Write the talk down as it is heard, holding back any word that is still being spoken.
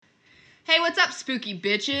Hey, what's up, spooky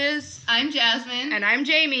bitches? I'm Jasmine. And I'm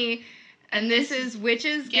Jaymee. And this is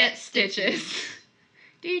Witches Get Stitches.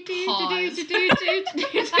 That's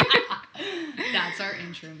our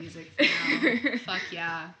intro music for now. Fuck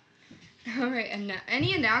yeah. Alright, and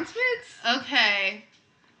any announcements? Okay.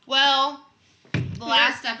 Well, the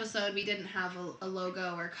last episode we didn't have a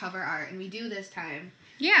logo or cover art, and we do this time.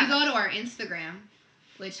 Yeah. You go to our Instagram,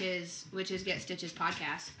 which is Get Stitches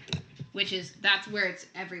Podcast. That's where it's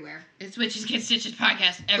everywhere. It's Witches Get Stitches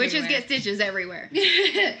Podcast everywhere. Witches Get Stitches everywhere.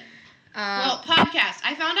 Well, podcast.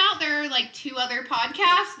 I found out there are like two other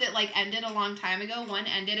podcasts that like ended a long time ago. One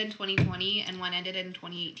ended in 2020 and one ended in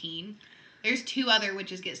 2018. There's two other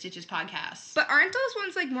Witches Get Stitches podcasts. But aren't those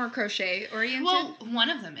ones like more crochet oriented? Well, one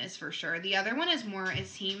of them is for sure. The other one is more, it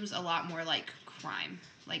seems a lot more like crime.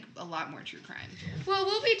 Like a lot more true crime. Well,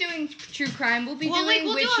 we'll be doing true crime. We'll do a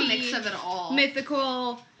mix of it all.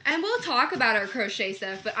 Mythical. And we'll talk about our crochet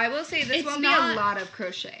stuff, but I will say this won't be a lot of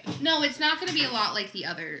crochet. No, it's not going to be a lot like the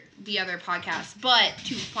other podcasts, but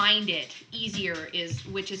to find it easier is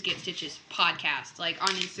Witches Get Stitches Podcast. Like on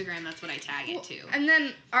Instagram, that's what I tag it to. And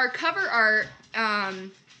then our cover art,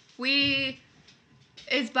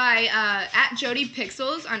 is by at Jody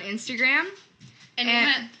Pixels on Instagram.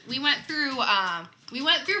 And we went through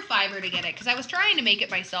Fiverr to get it because I was trying to make it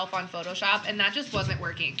myself on Photoshop, and that just wasn't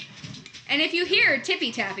working. And if you hear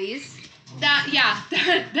tippy tappies,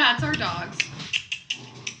 that's our dogs.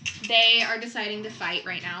 They are deciding to fight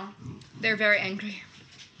right now. They're very angry.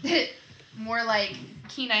 More like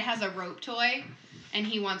Kenai has a rope toy, and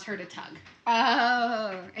he wants her to tug.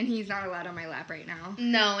 Oh, and he's not allowed on my lap right now.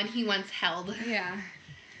 No, and he wants held. Yeah.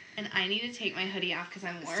 And I need to take my hoodie off because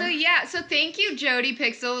I'm warm. So thank you, Jody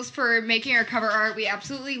Pixels, for making our cover art. We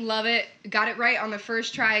absolutely love it. Got it right on the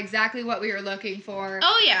first try, exactly what we were looking for.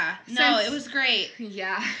 Oh, yeah. No, it was great.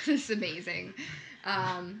 Yeah, it's amazing.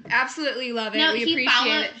 Absolutely love it. No, we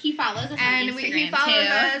appreciate it. He follows us on Instagram, he follows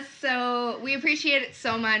us, so we appreciate it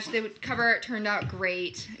so much. The cover art turned out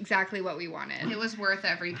great. Exactly what we wanted. It was worth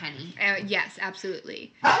every penny. Yes,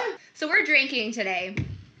 absolutely. So we're drinking today.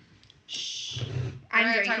 Shh.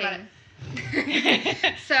 I'm drinking.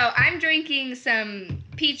 So I'm drinking some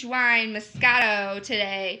peach wine Moscato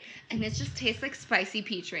today, and it just tastes like spicy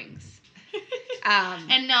peach rings.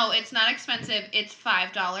 And no, it's not expensive. It's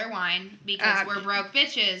 $5 wine because we're broke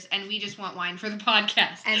bitches, and we just want wine for the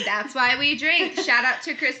podcast. And that's why we drink. Shout out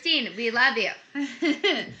to Christine. We love you.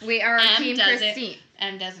 We are Team Christine.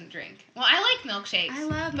 Em doesn't drink. Well, I like milkshakes. I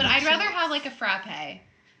love milkshakes. But I'd rather have like a frappe.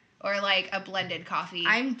 Or, like, a blended coffee.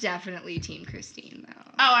 I'm definitely Team Christine,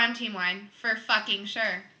 though. Oh, I'm Team Wine. For fucking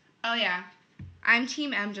sure. Oh, yeah. I'm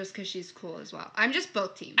Team M just because she's cool as well. I'm just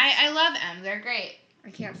both teams. I love M. They're great.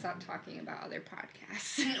 I can't stop talking about other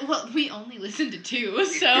podcasts. Well, we only listen to 2,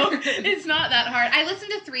 so it's not that hard. I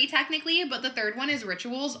listened to 3, technically, but the third one is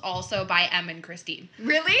Rituals, also by M and Christine.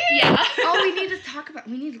 Really? Yeah.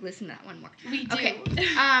 We need to listen to that one more. We do. Okay.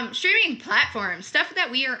 Streaming platforms, stuff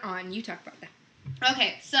that we are on. You talk about that.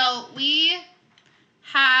 Okay, so we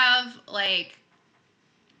have,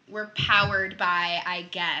 we're powered by, I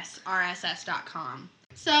guess, RSS.com.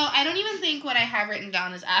 So I don't even think what I have written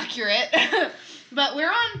down is accurate, but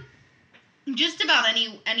we're on just about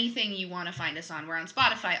anything you want to find us on. We're on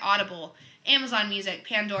Spotify, Audible, Amazon Music,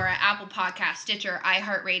 Pandora, Apple Podcasts, Stitcher,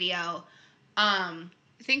 iHeartRadio, I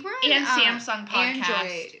think we're on and Samsung Podcast.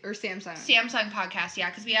 Android or Samsung. Samsung Podcast,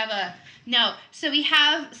 yeah, because we have so we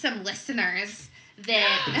have some listeners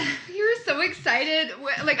that you were so excited.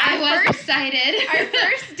 I was excited. Our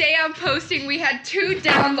first day of posting, we had 2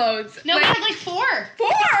 downloads. No, we had 4. 4?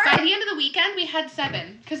 By the end of the weekend, we had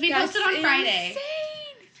 7 because we posted on Friday.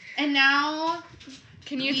 Insane. And now,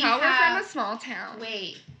 can you tell we're from a small town?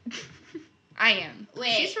 Wait, I am.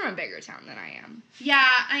 Wait, she's from a bigger town than I am. Yeah,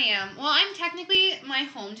 I am. Well, I'm technically my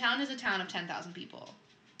hometown is a town of 10,000 people.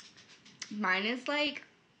 Mine is 5.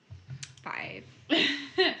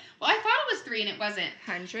 Well, I thought it was 3 and it wasn't.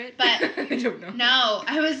 100? But I don't know. No,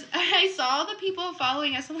 I saw the people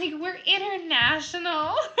following us. I'm like, we're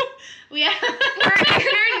international. We're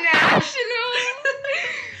international.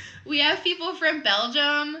 We have people from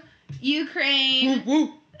Belgium, Ukraine. Woo,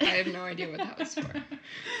 woo. I have no idea what that was for.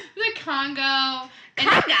 The Congo.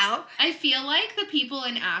 Congo? I feel like the people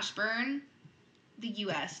in Ashburn, the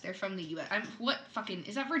U.S., they're from the U.S.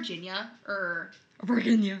 Is that Virginia? Or...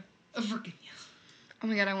 Virginia. Virginia. Oh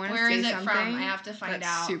my god, I want to say something. Where is it something. from? I have to find out.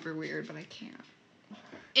 That's super weird, but I can't.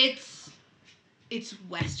 It's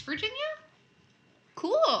West Virginia?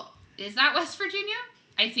 Cool. Is that West Virginia?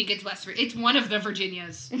 I think it's West Virginia. It's one of the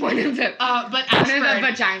Virginias. One of the... but Ashburn. One of the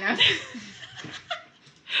vaginas.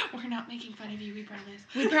 We're not making fun of you, we promise.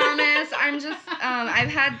 We promise. I'm just,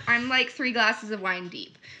 I'm like 3 glasses of wine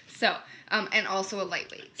deep. So, and also a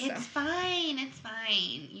lightweight. So. It's fine.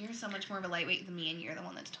 You're so much more of a lightweight than me, and you're the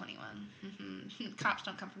one that's 21. Mm-hmm. Cops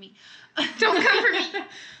don't come for me. Don't come for me.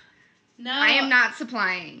 No. I am not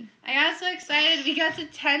supplying. I got so excited. We got to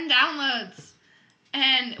 10 downloads.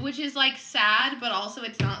 And, which is, like, sad, but also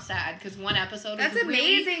it's not sad, because one episode That's was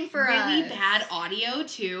amazing for us. Really bad audio,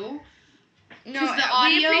 too. No, the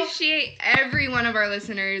audio, we appreciate every one of our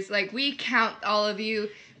listeners. Like, we count all of you.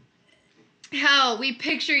 Hell, we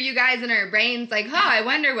picture you guys in our brains like, oh, I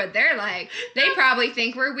wonder what they're like. They probably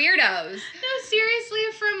think we're weirdos. No, seriously,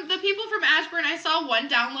 from the people from Ashburn, I saw one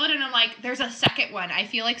download, and I'm like, there's a second one. I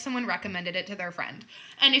feel like someone recommended it to their friend.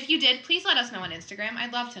 And if you did, please let us know on Instagram.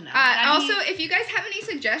 I'd love to know. Also, if you guys have any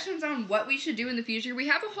suggestions on what we should do in the future, we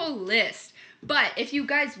have a whole list. But if you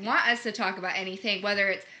guys want us to talk about anything, whether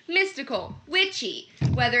it's mystical, witchy,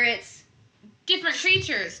 whether it's different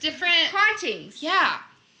creatures, different hauntings, yeah,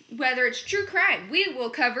 whether it's true crime, we will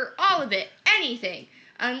cover all of it. Anything.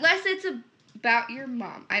 Unless it's about your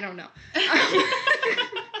mom. I don't know.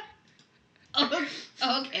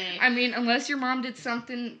 Okay. I mean, unless your mom did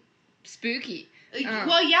something spooky.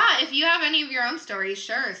 Well, yeah, if you have any of your own stories,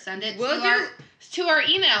 sure, send it to our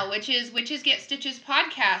email, which is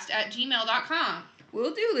witchesgetstitchespodcast@gmail.com.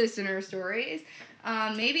 We'll do listener stories.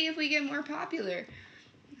 Maybe if we get more popular.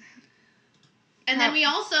 And then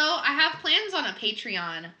I have plans on a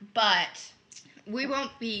Patreon, but we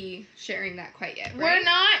won't be sharing that quite yet, right? We're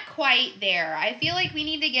not quite there. I feel like we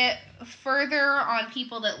need to get further on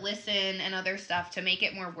people that listen and other stuff to make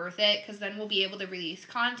it more worth it, because then we'll be able to release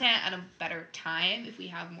content at a better time if we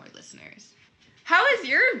have more listeners. How is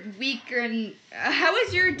your week and how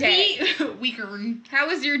was your day? How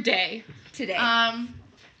was your day today?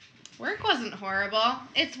 Work wasn't horrible.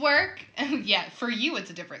 It's work. Yeah, for you it's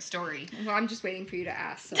a different story. Well, I'm just waiting for you to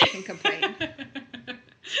ask so I can complain.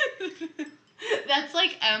 That's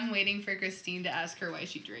like waiting for Christine to ask her why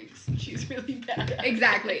she drinks. She's really bad at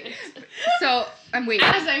Exactly. it. So, I'm waiting.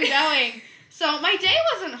 As I'm going. So, my day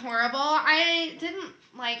wasn't horrible. I didn't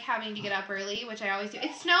like having to get up early, which I always do.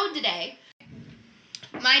 It snowed today.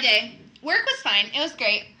 My day. Work was fine. It was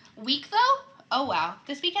great. Week, though? Oh, wow.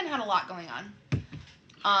 This weekend had a lot going on.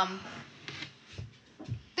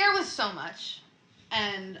 There was so much.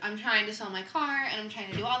 And I'm trying to sell my car, and I'm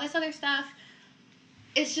trying to do all this other stuff.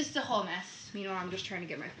 It's just a whole mess. Meanwhile, I'm just trying to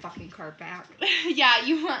get my fucking car back. Yeah,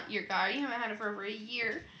 you want your car. You haven't had it for over a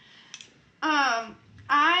year. I'm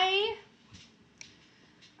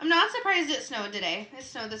not surprised it snowed today. It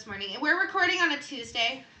snowed this morning. We're recording on a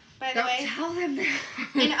Tuesday, by the way. Don't tell them that.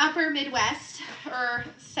 In upper Midwest, or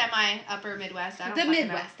semi-upper Midwest. I don't The fucking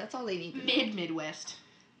Midwest. That's all they need to know. Mid-Midwest.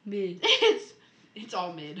 Mid. It's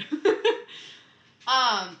all mid.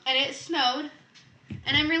 And it snowed.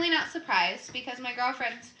 And I'm really not surprised because my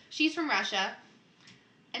girlfriend, she's from Russia,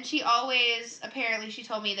 and she always, apparently she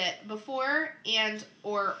told me that before and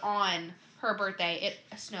or on her birthday, it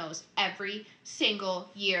snows every single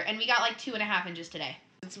year. And we got like 2.5 inches today.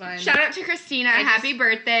 It's fine. Shout out to Christina. Happy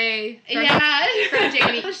birthday. From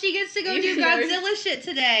Jaymee. She gets to go do Godzilla shit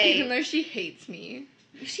today. Even though she hates me.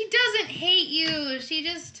 She doesn't hate you. She's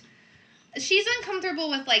uncomfortable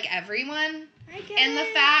with like everyone. I get and the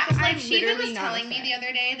fact, like, I'm she even was literally not telling me the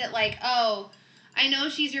other day that, like, oh, I know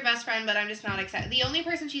she's your best friend, but I'm just not excited. The only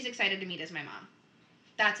person she's excited to meet is my mom.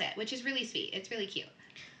 That's it, which is really sweet. It's really cute.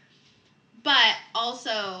 But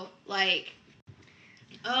also, like,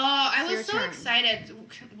 I was so excited.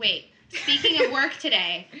 Wait, speaking of work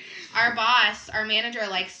today, our boss, our manager,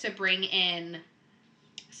 likes to bring in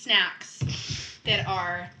snacks that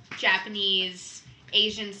are Japanese,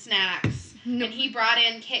 Asian snacks. No. And he brought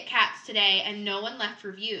in Kit Kats today, and no one left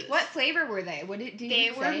reviews. What flavor were they? What did they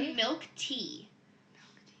you were say? milk tea.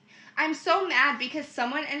 I'm so mad because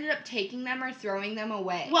someone ended up taking them or throwing them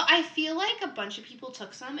away. Well, I feel like a bunch of people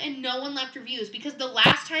took some, and no one left reviews, because the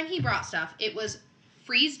last time he brought stuff, it was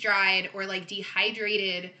freeze-dried or, like,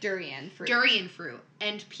 dehydrated durian fruit.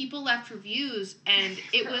 And people left reviews, and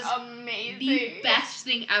it was amazing. The best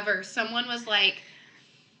thing ever. Someone was like,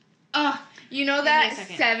 you know that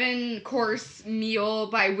 7-course meal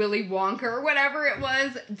by Willy Wonka or whatever it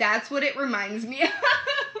was? That's what it reminds me of.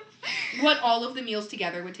 What all of the meals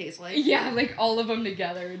together would taste like? Yeah, like all of them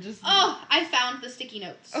together. Just. Oh, I found the sticky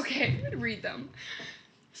notes. Okay, read them.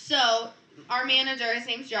 So, our manager, his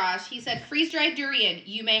name's Josh, he said, freeze-dried durian,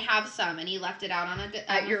 you may have some, and he left it out on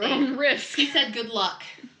at your own risk. He said, good luck.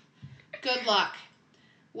 Good luck.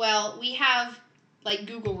 Well, we have, like,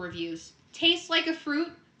 Google reviews. Tastes like a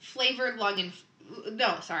fruit, flavored lung and...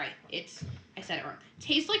 No, sorry. It's I said it wrong.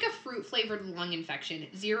 Tastes like a fruit-flavored lung infection.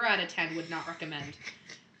 0 out of 10 would not recommend.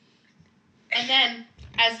 And then,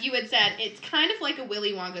 as you had said, it's kind of like a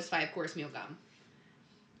Willy Wonka's 5-course meal gum.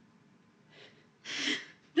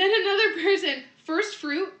 Then another person, first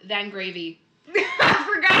fruit, then gravy. I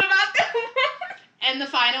forgot about that one. And the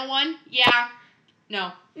final one, yeah,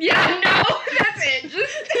 no. Yeah, no, that's it.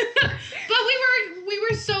 But we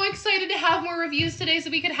were so excited to have more reviews today so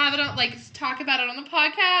we could have it on, like, talk about it on the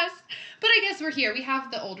podcast. But I guess we're here. We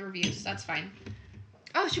have the old reviews. That's fine.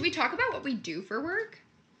 Oh, should we talk about what we do for work?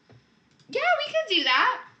 Yeah, we can do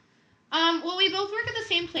that. Well, we both work at the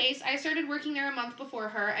same place. I started working there a month before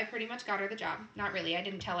her. I pretty much got her the job. Not really. I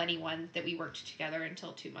didn't tell anyone that we worked together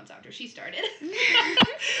until 2 months after she started.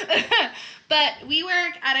 But we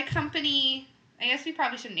work at a company. I guess we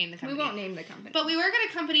probably shouldn't name the company. We won't name the company. But we work at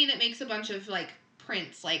a company that makes a bunch of, like,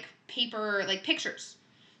 prints, like paper, like pictures.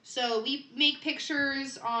 So we make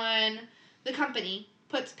pictures on the company,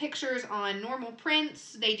 puts pictures on normal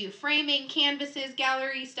prints. They do framing, canvases,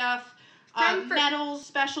 gallery stuff. Medals,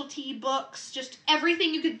 specialty books, just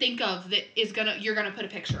everything you could think of that is you're gonna put a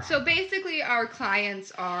picture on. So basically, our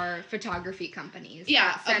clients are photography companies.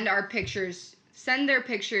 Yeah. That send their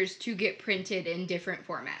pictures to get printed in different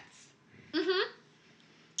formats. Mhm.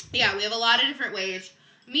 Yeah, we have a lot of different ways.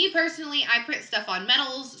 Me personally, I print stuff on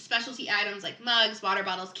medals, specialty items like mugs, water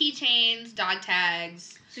bottles, keychains, dog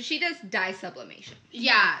tags. So she does dye sublimation.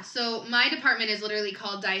 Yeah, so my department is literally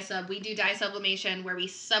called dye sub. We do dye sublimation where we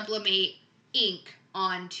sublimate ink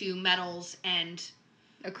onto metals and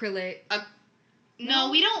acrylic.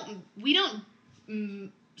 No, we don't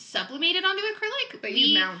sublimate it onto acrylic. But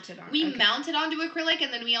you mount it on. We mount it onto acrylic,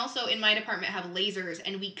 and then we also in my department have lasers,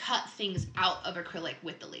 and we cut things out of acrylic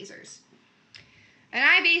with the lasers. And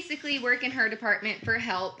I basically work in her department for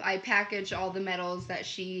help. I package all the metals that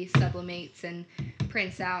she sublimates and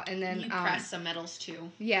prints out, and then you press some metals too.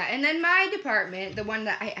 Yeah, and then my department, the one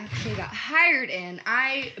that I actually got hired in,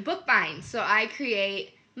 I bookbind. So I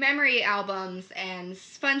create memory albums and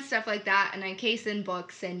fun stuff like that, and I case in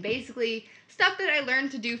books and basically stuff that I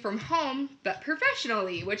learned to do from home, but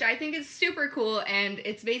professionally, which I think is super cool, and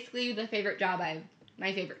it's basically my favorite job I've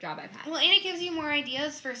had. Well, and it gives you more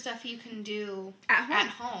ideas for stuff you can do at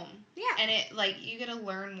home. Yeah. And it, like, you get to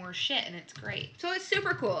learn more shit, and it's great. So it's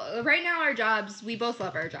super cool. Right now, our jobs, we both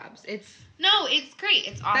love our jobs. It's great.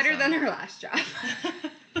 It's awesome. Better than our last job.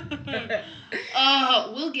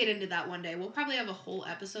 We'll get into that one day. We'll probably have a whole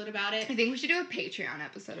episode about it. I think we should do a Patreon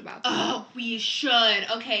episode about that. Oh, we should.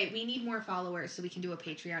 Okay, we need more followers so we can do a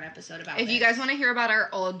Patreon episode about it. If you guys want to hear about our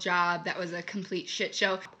old job, that was a complete shit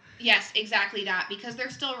show. Yes, exactly that, because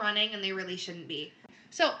they're still running and they really shouldn't be.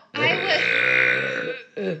 So, I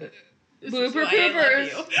was... Blooper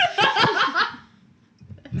poopers.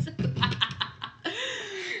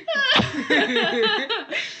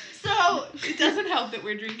 So, it doesn't help that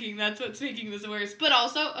we're drinking. That's what's making this worse. But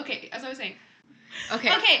also, okay, as I was saying.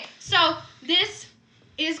 Okay, so this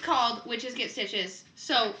is called Witches Get Stitches.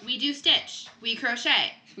 So, we do stitch. We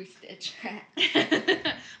crochet. We stitch.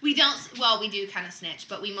 We don't, well, we do kind of snitch,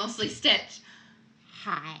 but we mostly stitch.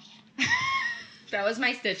 Hi. That was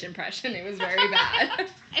my stitch impression. It was very bad.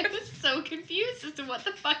 I was so confused as to what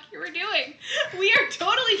the fuck you were doing. We are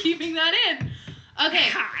totally keeping that in. Okay,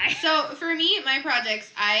 Hi. So for me, my projects,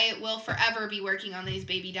 I will forever be working on these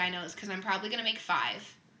baby dinos because I'm probably going to make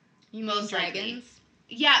 5. You most dragons? likely.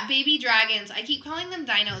 Yeah, baby dragons. I keep calling them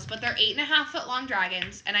dinos, but they're 8.5 foot long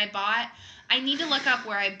dragons, and I need to look up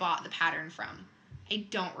where I bought the pattern from. I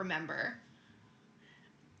don't remember.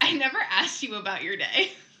 I never asked you about your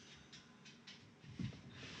day.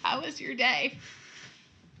 How was your day?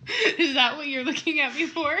 Is that what you're looking at me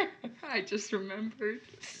for? I just remembered.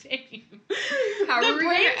 Same. How are we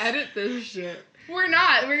going to edit this shit? We're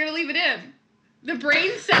not. We're going to leave it in. The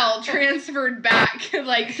brain cell transferred back,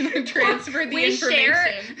 transferred the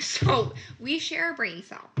information. So, we share a brain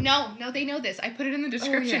cell. No, they know this. I put it in the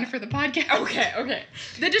description for the podcast. Okay.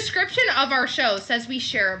 The description of our show says we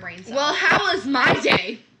share a brain cell. Well, how was my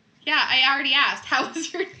day? Yeah, I already asked. How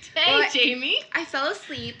was your day, Jaymee? I fell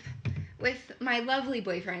asleep with my lovely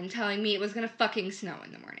boyfriend telling me it was going to fucking snow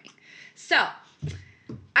in the morning. So,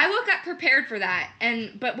 I woke up prepared for that,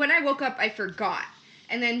 but when I woke up, I forgot.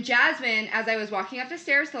 And then Jasmine, as I was walking up the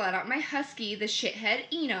stairs to let out my husky, the shithead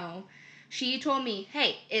Eno, she told me,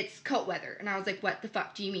 hey, it's coat weather. And I was like, what the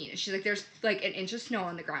fuck do you mean? And she's like, there's like an inch of snow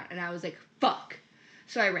on the ground. And I was like, fuck.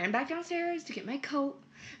 So I ran back downstairs to get my coat,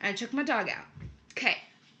 and I took my dog out. Okay.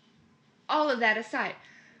 All of that aside,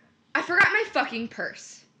 I forgot my fucking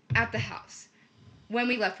purse at the house when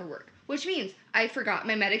we left for work. Which means I forgot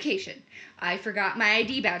my medication. I forgot my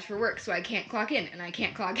ID badge for work, so I can't clock in and I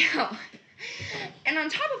can't clock out. And on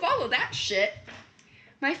top of all of that shit,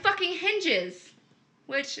 my fucking hinges,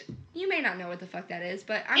 which you may not know what the fuck that is,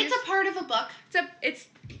 but It's a part of a book. It's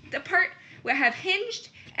the part where I have hinged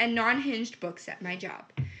and non-hinged books at my job.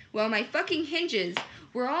 Well, my fucking hinges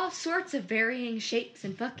were all sorts of varying shapes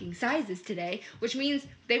and fucking sizes today, which means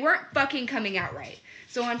they weren't fucking coming out right.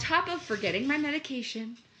 So on top of forgetting my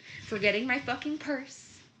medication, forgetting my fucking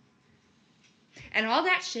purse, and all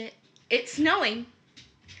that shit, it's snowing.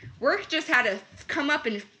 Work just had to come up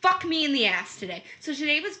and fuck me in the ass today. So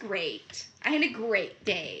today was great. I had a great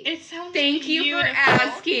day. It sounds Thank you beautiful. for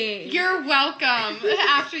asking. You're welcome.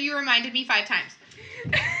 After you reminded me 5 times.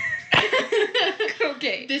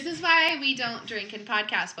 Okay. This is why we don't drink in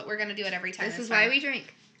podcasts, but we're going to do it every time. This is why we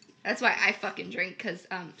drink. That's why I fucking drink, because,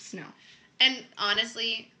 snow. And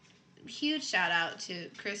honestly, huge shout out to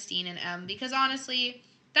Christine and Em, because honestly,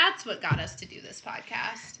 that's what got us to do this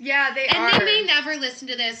podcast. Yeah, they and are. And they may never listen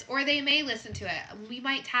to this, or they may listen to it. We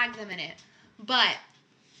might tag them in it. But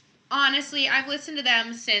honestly, I've listened to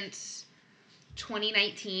them since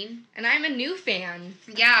 2019. And I'm a new fan.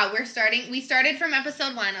 Yeah, we started from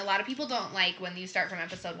episode 1. A lot of people don't like when you start from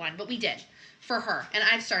episode 1, but we did. For her. And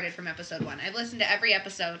I've started from episode 1. I've listened to every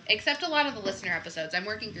episode, except a lot of the listener episodes. I'm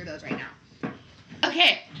working through those right now.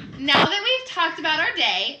 Okay, now that we've talked about our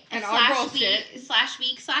day, and our bullshit,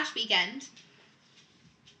 /week/weekend,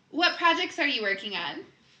 what projects are you working on?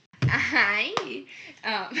 Hi.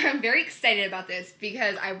 I'm very excited about this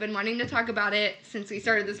because I've been wanting to talk about it since we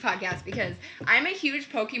started this podcast because I'm a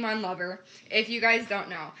huge Pokemon lover, if you guys don't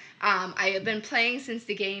know. I have been playing since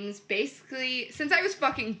the games, basically, since I was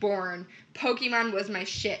fucking born, Pokemon was my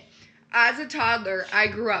shit. As a toddler, I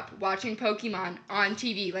grew up watching Pokemon on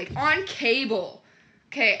TV, like on cable.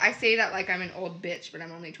 Okay, I say that like I'm an old bitch, but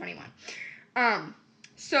I'm only 21.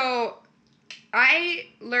 So I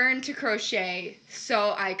learned to crochet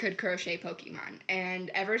so I could crochet Pokemon.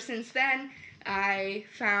 And ever since then, I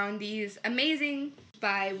found these amazing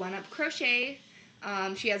by One Up Crochet.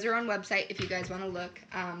 She has her own website if you guys want to look.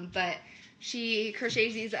 But she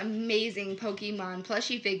crochets these amazing Pokemon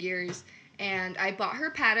plushie figures. And I bought her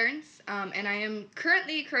patterns. And I am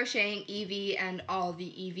currently crocheting Eevee and all the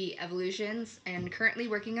Eevee evolutions. And currently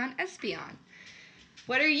working on Espeon.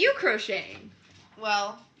 What are you crocheting?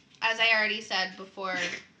 Well, as I already said before,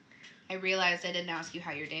 I realized I didn't ask you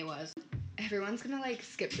how your day was. Everyone's gonna,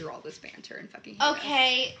 skip through all this banter and fucking hate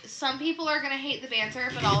Okay, some people are gonna hate the banter,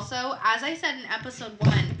 but also, as I said in episode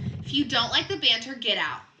 1, if you don't like the banter, get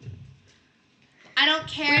out. I don't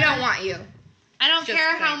care. We don't want you. I don't Just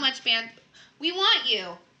care how kidding. much banter. We want you,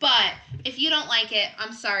 but if you don't like it,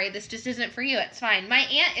 I'm sorry, this just isn't for you. It's fine. My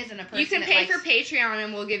aunt isn't a person You can that pay likes... for Patreon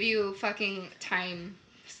and we'll give you fucking time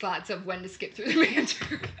slots of when to skip through the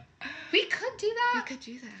banter. We could do that. We could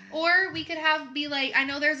do that. Or we could I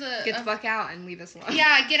know there's a... Get the fuck out and leave us alone.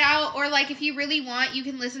 Yeah, get out. Or, if you really want, you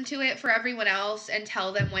can listen to it for everyone else and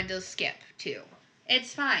tell them when to skip, too.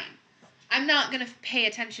 It's fine. I'm not going to pay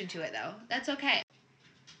attention to it, though. That's okay.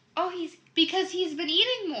 Oh, Because he's been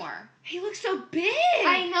eating more. he looks so big.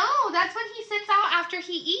 I know. That's when he sits out after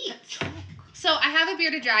he eats. So, I have a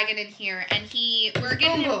bearded dragon in here, and we're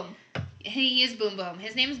getting Boom, boom. He is Boom Boom.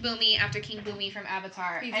 His name is Boomy after King Boomy from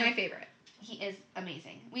Avatar. He's my favorite. He is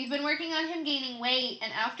amazing. We've been working on him gaining weight,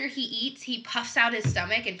 and after he eats, he puffs out his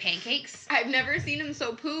stomach in pancakes. I've never seen him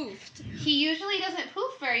so poofed. He usually doesn't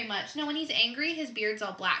poof very much. No, when he's angry, his beard's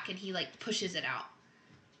all black, and he, pushes it out.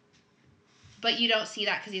 But you don't see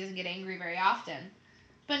that because he doesn't get angry very often.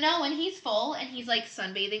 But no, when he's full, and he's,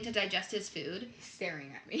 sunbathing to digest his food. He's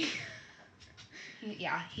staring at me.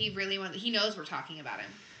 Yeah, he knows we're talking about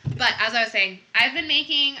him. But, as I was saying,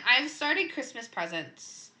 I've started Christmas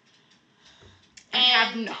presents. I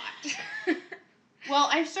have not. Well,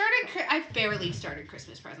 I've barely started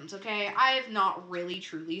Christmas presents, okay? I have not really,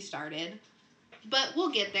 truly started. But we'll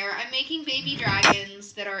get there. I'm making baby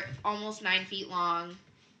dragons that are almost 9 feet long.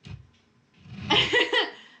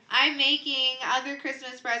 I'm making other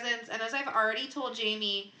Christmas presents, and as I've already told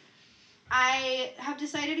Jaymee, I have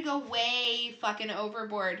decided to go way fucking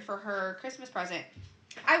overboard for her Christmas present.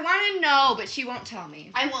 I want to know, but she won't tell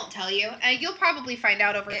me. I won't tell you. You'll probably find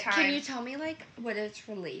out over time. Can you tell me, what it's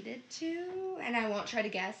related to? And I won't try to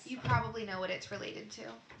guess. You probably know what it's related to.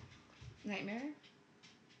 Nightmare?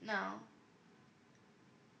 No.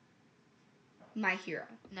 My Hero.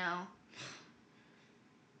 No.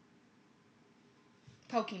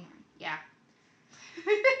 Pokemon. Yeah.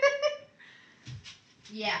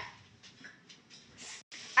 Yeah.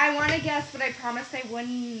 I want to guess, but I promised I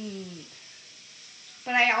wouldn't.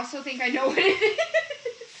 But I also think I know what it is.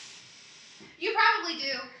 You probably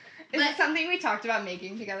do. Is it something we talked about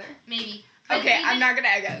making together? Maybe. Okay, I'm not gonna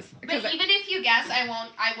guess. But even if you guess, I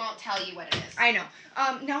won't tell you what it is. I know.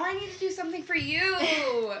 Now I need to do something for you.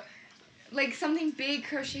 Like something big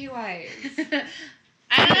crochet-wise.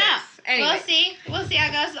 I don't know. Anyway. We'll see how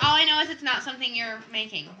it goes. All I know is it's not something you're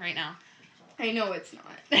making right now. I know it's not.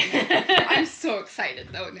 I'm so excited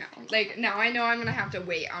though now. Like now I know I'm gonna have to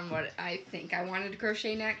wait on what I think I wanted to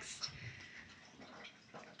crochet next.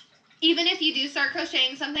 Even if you do start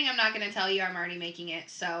crocheting something, I'm not gonna tell you. I'm already making it.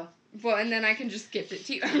 So. Well, and then I can just gift it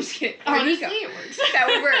to you. I'm just kidding. Honestly, it works. That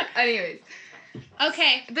would work. Anyways.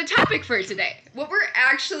 Okay. The topic for today. What we're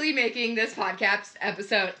actually making this podcast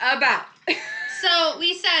episode about. So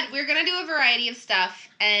we said we're gonna do a variety of stuff,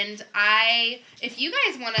 and if you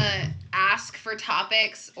guys want to ask for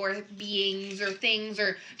topics or beings or things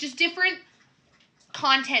or just different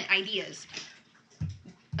content ideas.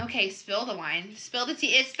 Okay, spill the wine. Spill the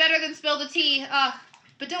tea. It's better than spill the tea.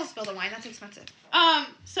 But don't spill the wine. That's expensive.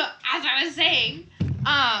 So as I was saying,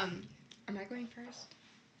 Am I going first?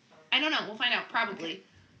 I don't know. We'll find out probably.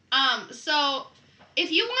 So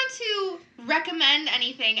if you want to recommend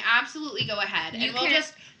anything, absolutely go ahead. And we'll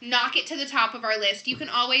just knock it to the top of our list. You can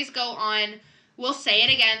always go on, we'll say it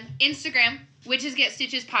again, Instagram, Witches Get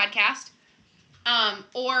Stitches Podcast.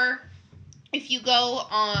 Or if you go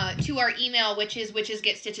to our email, which is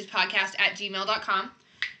witchesgetstitchespodcast@gmail.com,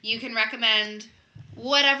 you can recommend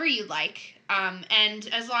whatever you'd like. And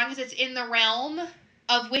as long as it's in the realm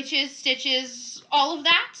of witches, stitches, all of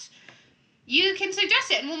that, you can suggest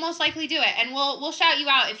it, and we'll most likely do it. And we'll shout you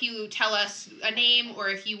out if you tell us a name, or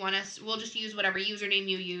if you want us, we'll just use whatever username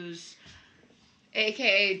you use.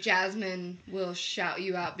 AKA Jasmine will shout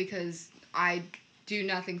you out because I do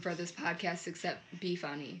nothing for this podcast except be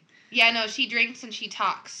funny. Yeah, no, she drinks and she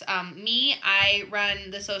talks. Me, I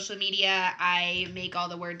run the social media. I make all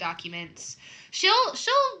the Word documents. She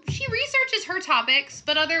researches her topics,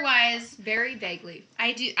 but otherwise, very vaguely.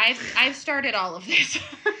 I've started all of this.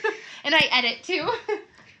 And I edit too.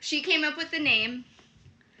 She came up with the name.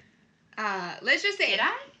 Let's just say. Did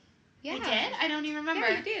I? Yeah. I did? I don't even remember.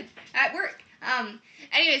 Yeah, you did. At work.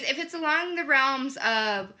 Anyways, if it's along the realms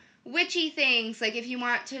of witchy things, like if you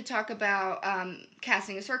want to talk about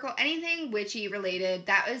casting a circle, anything witchy related,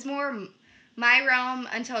 that is more my realm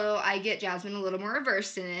until I get Jasmine a little more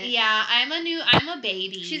versed in it. Yeah, I'm a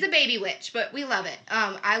baby. She's a baby witch, but we love it.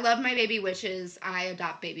 I love my baby witches. I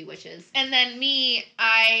adopt baby witches. And then me,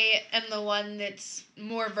 I am the one that's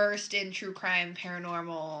more versed in true crime,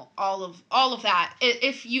 paranormal, all of that.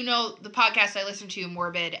 If you know the podcast I listen to,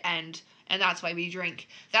 Morbid, and That's Why We Drink,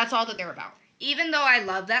 that's all that they're about. Even though I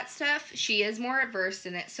love that stuff, she is more versed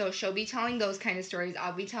in it, so she'll be telling those kind of stories.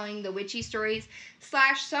 I'll be telling the witchy stories,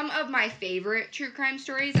 / some of my favorite true crime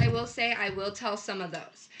stories. I will say I will tell some of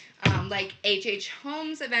those. Like H.H.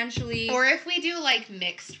 Holmes eventually. Or if we do, like,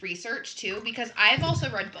 mixed research, too, because I've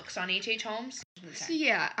also read books on H.H. Holmes. So,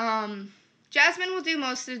 yeah, Jasmine will do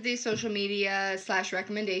most of the social media /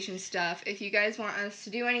 recommendation stuff. If you guys want us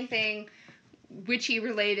to do anything witchy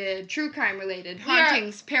related, true crime related,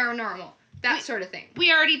 hauntings, paranormal, that sort of thing.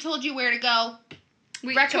 We already told you where to go.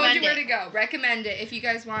 We told you where to go. Recommend it if you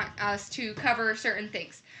guys want us to cover certain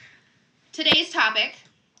things. Today's topic.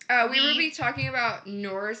 We will be talking about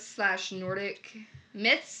Norse / Nordic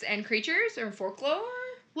myths and creatures or folklore.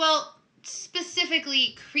 Well,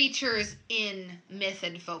 specifically creatures in myth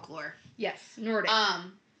and folklore. Yes, Nordic.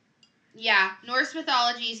 Yeah, Norse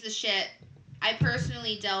mythology is the shit. I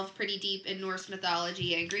personally delve pretty deep in Norse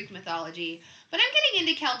mythology and Greek mythology, but I'm getting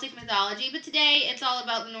into Celtic mythology. But today it's all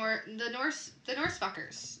about the Norse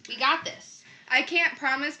fuckers. We got this. I can't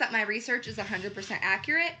promise that my research is 100%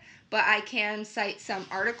 accurate, but I can cite some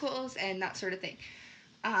articles and that sort of thing.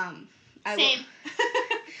 Same.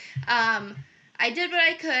 I did what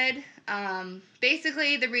I could.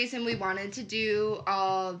 Basically, the reason we wanted to do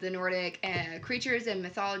all the Nordic creatures and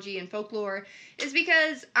mythology and folklore is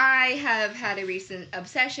because I have had a recent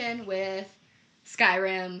obsession with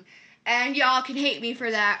Skyrim, and y'all can hate me for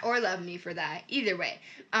that or love me for that. Either way.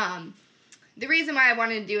 The reason why I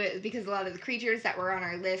wanted to do it is because a lot of the creatures that were on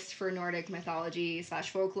our list for Nordic mythology /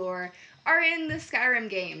 folklore are in the Skyrim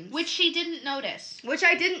games. Which she didn't notice. Which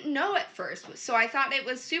I didn't know at first. So I thought it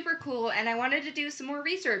was super cool, and I wanted to do some more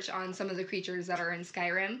research on some of the creatures that are in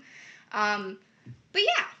Skyrim. But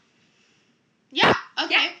yeah. Yeah,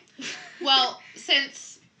 okay. Yeah. Well,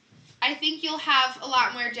 since I think you'll have a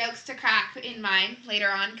lot more jokes to crack in mine later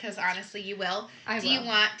on, because honestly you will. Do you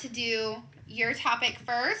want to do your topic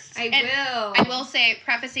first? will. I will say,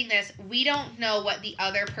 prefacing this, we don't know what the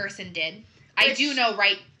other person did. I do know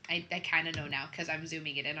right I kind of know now because I'm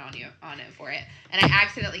zooming it in on it for it, and I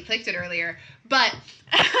accidentally clicked it earlier. But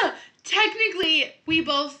technically, we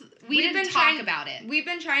didn't talk about it. We've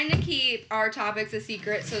been trying to keep our topics a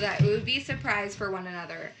secret so that it would be a surprise for one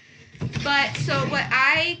another. But so what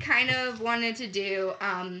I kind of wanted to do,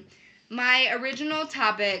 my original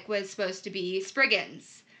topic was supposed to be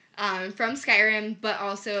Spriggans from Skyrim, but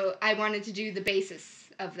also I wanted to do the basis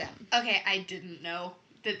of them. Okay, I didn't know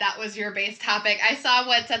that was your base topic. I saw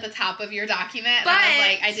what's at the top of your document, and I was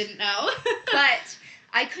like, I didn't know. But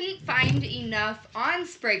I couldn't find enough on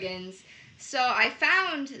Spriggans, so I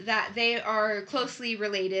found that they are closely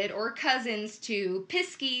related or cousins to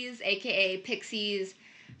Piskies, aka Pixies,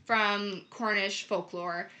 from Cornish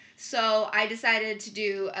folklore. So I decided to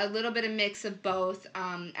do a little bit of mix of both.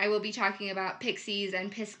 I will be talking about Pixies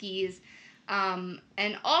and Piskies,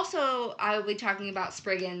 and also I will be talking about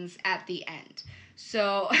Spriggans at the end.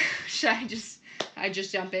 So, should I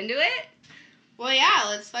just jump into it? Well, yeah,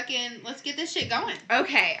 let's get this shit going.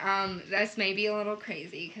 Okay, that's maybe a little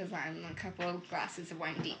crazy because I'm a couple of glasses of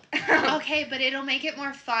wine deep. Okay, but it'll make it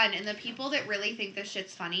more fun, and the people that really think this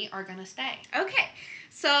shit's funny are gonna stay. Okay,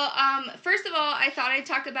 so, first of all, I thought I'd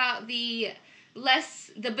talk about the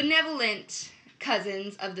benevolent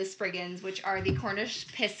cousins of the Spriggans, which are the Cornish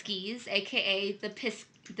Piskies, aka the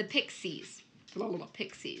Pixies.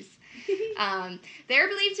 Pixies. They're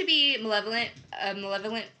believed to be a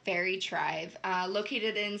malevolent fairy tribe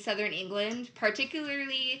located in southern England,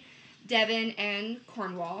 particularly Devon and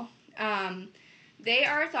Cornwall. They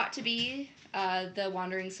are thought to be the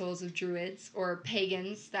wandering souls of druids or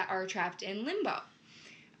pagans that are trapped in limbo.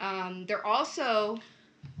 They're also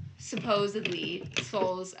supposedly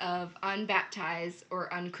souls of unbaptized or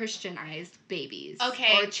unchristianized babies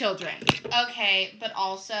or children. Okay, but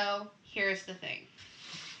also, here's the thing.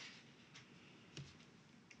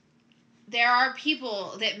 There are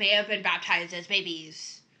people that may have been baptized as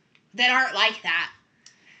babies that aren't like that.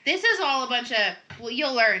 This is all a bunch of, well,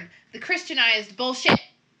 you'll learn, the Christianized bullshit.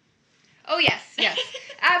 Oh, yes,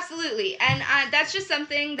 absolutely. And that's just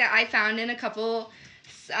something that I found in a couple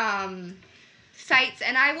sites,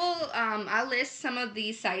 and I'll list some of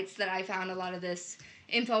these sites that I found a lot of this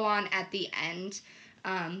info on at the end.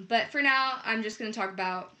 But for now, I'm just going to talk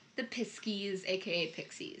about the Piskies, aka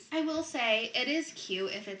Pixies. I will say, it is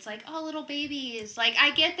cute if it's like, oh, little babies. Like,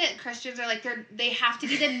 I get that Christians are like, they have to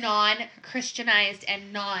be the non-Christianized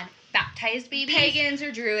and non-baptized babies. Pagans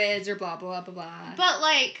or druids or blah, blah, blah, blah. But,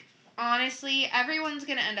 like, honestly, everyone's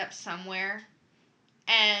gonna end up somewhere.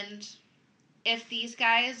 And if these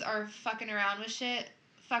guys are fucking around with shit,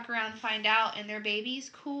 fuck around, find out, and they're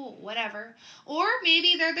babies, cool, whatever. Or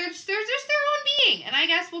maybe they're just their own being. And I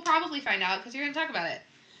guess we'll probably find out because you're gonna talk about it.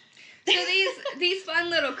 So these fun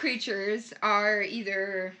little creatures are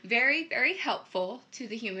either very, very helpful to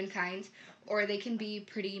the humankind, or they can be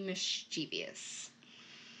pretty mischievous.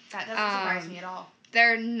 That doesn't surprise me at all.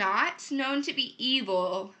 They're not known to be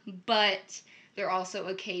evil, but they're also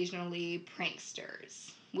occasionally pranksters,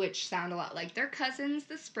 which sound a lot like their cousins,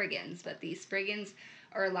 the Spriggans, but these Spriggans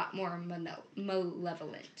are a lot more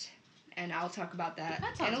malevolent. And I'll talk about that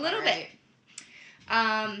in a little bit.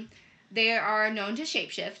 They are known to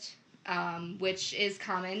shapeshift. Which is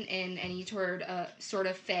common in any sort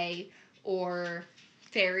of fae or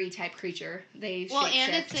fairy type creature. They shapeshift.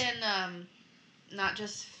 And it's in not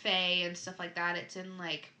just fae and stuff like that. It's in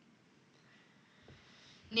like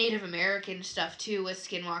Native American stuff too, with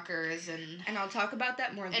skinwalkers and I'll talk about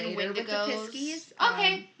that more later with the Piskies.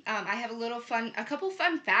 Okay. I have a couple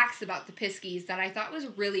fun facts about the Piskies that I thought was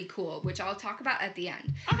really cool, which I'll talk about at the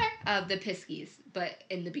end. Okay. Of the Piskies, but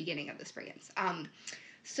in the beginning of the Spriggans.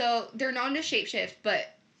 So they're known to shapeshift,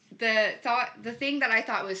 but the thing that I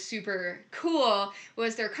thought was super cool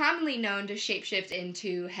was they're commonly known to shapeshift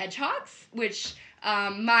into hedgehogs, which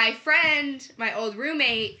my old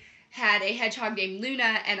roommate, had a hedgehog named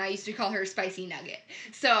Luna, and I used to call her Spicy Nugget.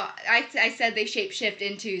 So I said they shapeshift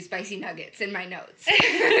into Spicy Nuggets in my notes.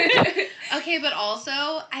 Okay, but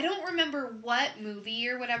also, I don't remember what movie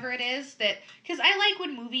or whatever it is because I like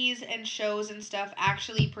when movies and shows and stuff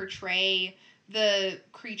actually portray the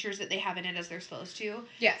creatures that they have in it as they're supposed to.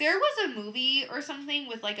 Yes. There was a movie or something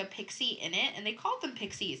with like a pixie in it, and they called them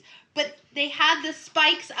Pixies, but they had the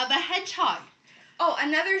spikes of a hedgehog. Oh,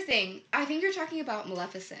 another thing. I think you're talking about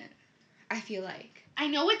Maleficent. I feel like. I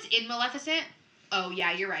know it's in Maleficent. Oh,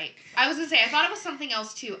 yeah, you're right. I was going to say, I thought it was something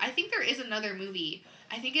else, too. I think there is another movie.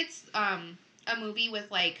 I think it's a movie with,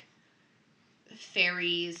 like,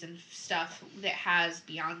 fairies and stuff that has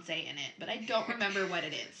Beyonce in it, but I don't remember what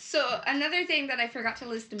it is. So another thing that I forgot to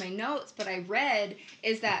list in my notes, but I read,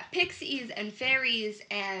 is that pixies and fairies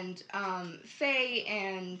and fae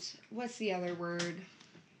and what's the other word?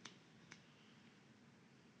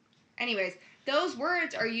 Anyways, those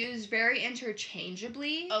words are used very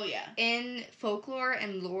interchangeably. Oh yeah. In folklore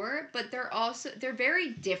and lore, but they're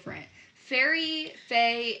very different. Fairy,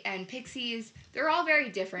 fae, and pixies, they're all very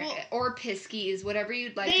different. Well, or piskies, whatever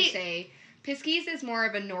you'd like to say. Piskies is more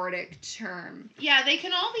of a Nordic term. Yeah, they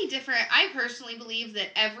can all be different. I personally believe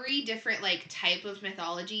that every different, like, type of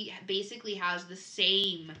mythology basically has the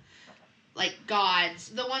same, like, gods.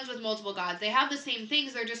 The ones with multiple gods, they have the same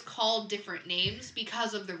things. They're just called different names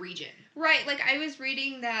because of the region. Right, like, I was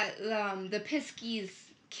reading that the Piskies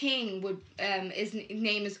king his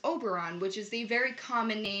name is Oberon, which is the very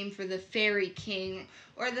common name for the fairy king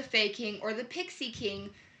or the fae king or the pixie king,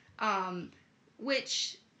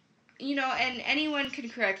 which, you know, and anyone can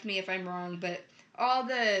correct me if I'm wrong, but all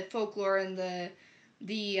the folklore and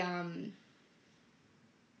the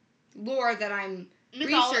lore that I'm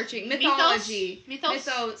researching, mythology,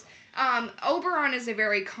 mythos. Oberon is a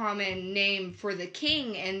very common name for the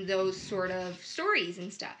king and those sort of stories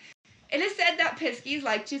and stuff. It is said that Piskies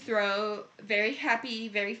like to throw very happy,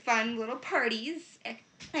 very fun little parties,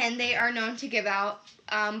 and they are known to give out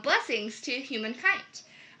blessings to humankind.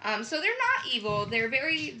 So they're not evil. They're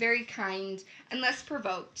very, very kind and less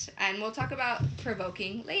provoked, and we'll talk about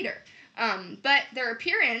provoking later. But their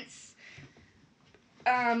appearance,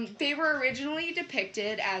 they were originally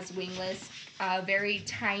depicted as wingless, very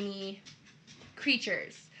tiny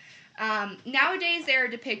creatures. Nowadays, they are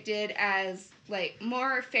depicted as, like,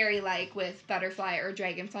 more fairy-like with butterfly or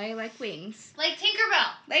dragonfly-like wings. Like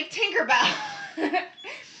Tinkerbell. Like Tinkerbell.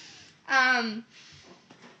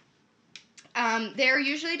 They're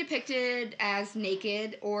usually depicted as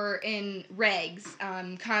naked or in rags,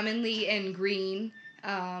 commonly in green.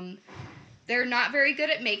 They're not very good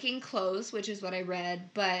at making clothes, which is what I read,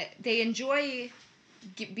 but they enjoy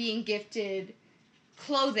being gifted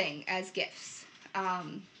clothing as gifts.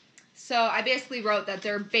 So I basically wrote that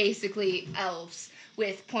they're basically elves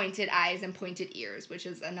with pointed eyes and pointed ears, which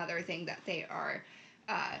is another thing that they are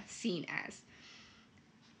seen as.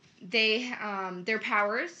 Their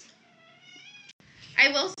powers.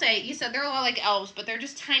 I will say, you said they're a lot like elves, but they're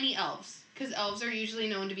just tiny elves, because elves are usually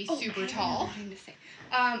known to be super tall.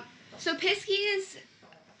 So Piskies,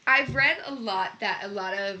 I've read a lot that a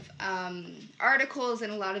lot of articles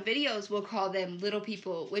and a lot of videos will call them little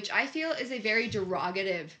people, which I feel is a very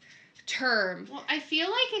derogative term. Well, I feel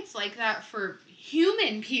like it's like that for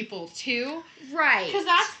human people, too. Right. Because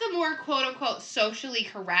that's the more quote-unquote socially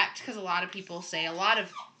correct, because a lot of people say a lot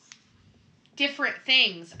of different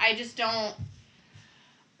things. I just don't...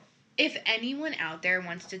 If anyone out there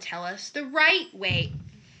wants to tell us the right way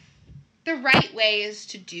is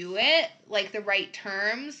to do it, like the right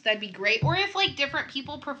terms, that'd be great. Or if, like, different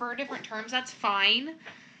people prefer different terms, that's fine.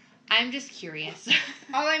 I'm just curious.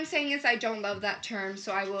 All I'm saying is I don't love that term,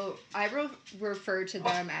 so I will refer to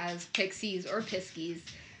them as pixies or piskies.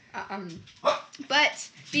 But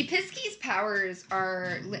the piskies' powers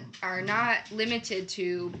are not limited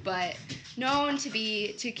to, but known to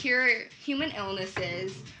cure human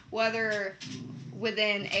illnesses, whether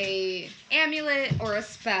within a amulet or a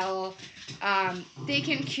spell. They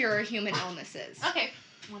can cure human illnesses. Okay.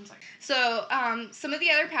 1 second. So, some of the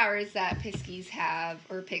other powers that piskies have,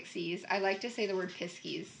 or pixies, I like to say the word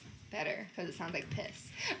piskies better, because it sounds like piss.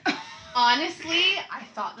 Honestly, I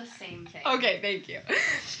thought the same thing. Okay, thank you.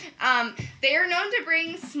 They are known to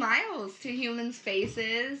bring smiles to humans'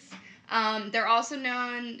 faces. They're also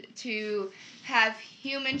known to have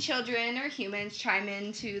human children or humans chime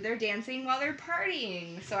into their dancing while they're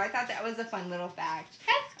partying. So I thought that was a fun little fact.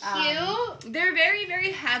 That's cute. They're very,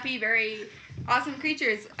 very happy, very awesome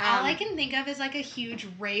creatures. All I can think of is like a huge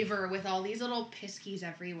raver with all these little piskies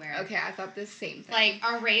everywhere. Okay, I thought the same thing. Like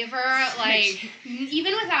a raver, like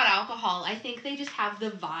even without alcohol, I think they just have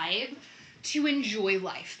the vibe to enjoy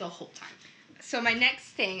life the whole time. So my next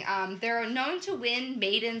thing, they're known to win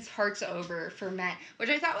maidens' hearts over for men, which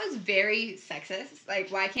I thought was very sexist. Like,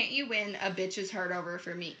 why can't you win a bitch's heart over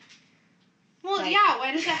for me? Well, like, yeah,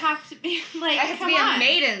 why does it have to be, like, it has to be a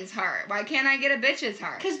maiden's heart. Why can't I get a bitch's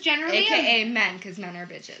heart? Because generally... AKA men, because men are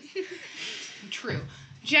bitches. True.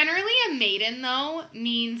 Generally, a maiden, though,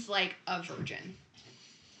 means, like, a virgin.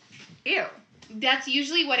 Ew. That's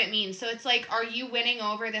usually what it means. So it's like, are you winning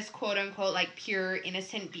over this quote-unquote, like, pure,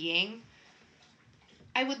 innocent being?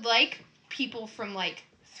 I would like people from, like,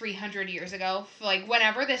 300 years ago, like,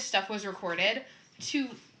 whenever this stuff was recorded, to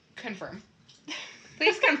confirm.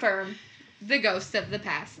 Please confirm. the ghosts of the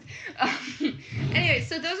past. Anyway,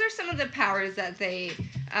 so those are some of the powers that they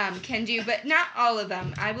can do, but not all of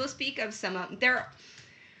them. I will speak of some of them.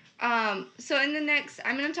 So in the next,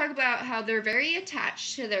 I'm going to talk about how they're very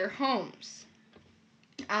attached to their homes.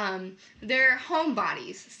 Their home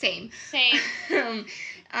bodies, same.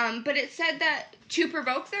 But it said that to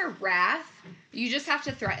provoke their wrath, you just have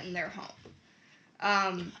to threaten their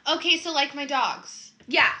home. Okay, so like my dogs.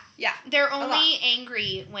 Yeah. They're only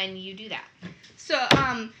angry when you do that. So,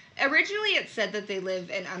 originally it said that they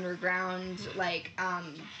live in underground, like,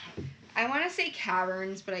 I want to say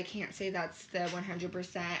caverns, but I can't say that's the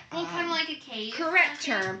 100%. Well, kind of like a cave. Correct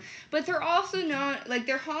term. But they're also known, like,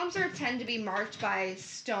 their homes tend to be marked by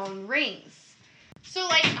stone rings. So,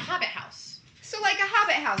 like a hobbit house. So, like a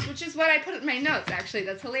hobbit house, which is what I put in my notes, actually.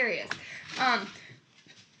 That's hilarious.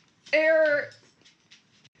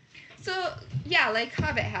 So, yeah, like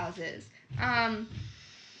hobbit houses.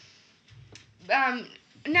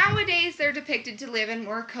 Nowadays, they're depicted to live in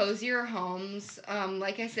more cozier homes.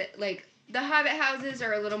 Like I said, like, the hobbit houses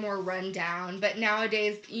are a little more run down, but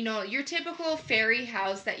nowadays, your typical fairy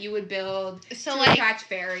house that you would build to attract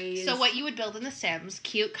fairies. So what you would build in The Sims,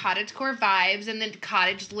 cute cottagecore vibes, and then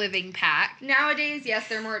cottage living pack. Nowadays, yes,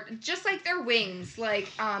 they're more, just like their wings. Like,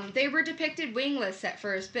 they were depicted wingless at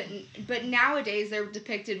first, but nowadays they're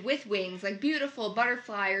depicted with wings, like beautiful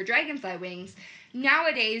butterfly or dragonfly wings.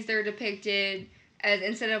 Nowadays, they're depicted as,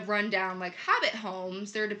 instead of run down like hobbit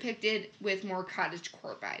homes, they're depicted with more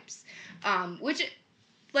cottagecore vibes. Which,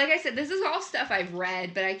 like I said, this is all stuff I've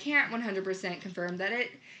read, but I can't 100% confirm that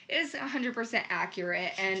it is 100%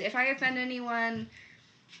 accurate. And if I offend anyone,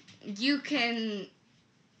 you can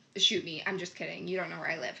shoot me. I'm just kidding. You don't know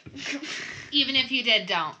where I live. Even if you did,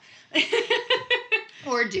 don't.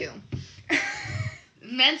 Or do.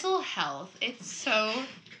 Mental health. It's so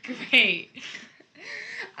great.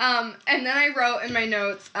 And then I wrote in my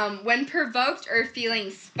notes, when provoked or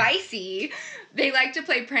feeling spicy, they like to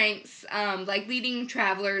play pranks, like leading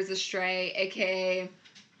travelers astray, aka,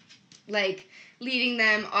 like, leading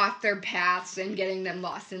them off their paths and getting them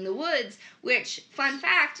lost in the woods, which, fun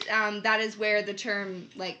fact, that is where the term,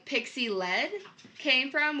 like, pixie-led came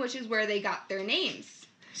from, which is where they got their names.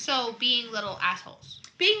 So, being little assholes.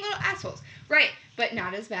 Being little assholes, right, but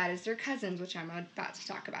not as bad as their cousins, which I'm about to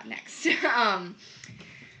talk about next.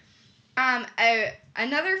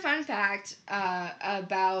 Another fun fact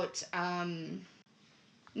about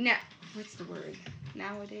what's the word?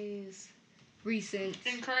 Nowadays, recent.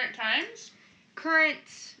 In current times?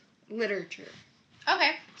 Current literature.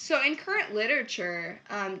 Okay. So in current literature,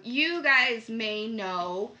 you guys may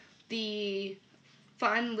know the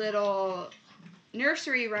fun little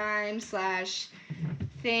nursery rhyme /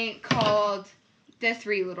 thing called The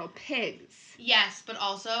Three Little Pigs. Yes, but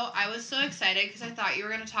also, I was so excited because I thought you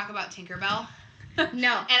were going to talk about Tinkerbell.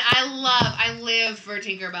 No. And I live for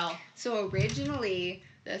Tinkerbell. So originally,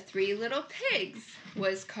 The Three Little Pigs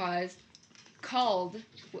was called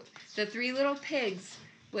The Three Little Pigs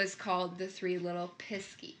was called The Three Little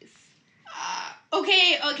Piskies.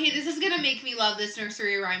 Okay, this is going to make me love this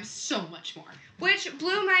nursery rhyme so much more. Which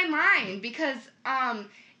blew my mind because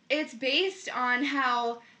it's based on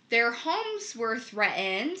how their homes were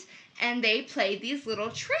threatened and they played these little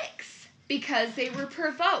tricks because they were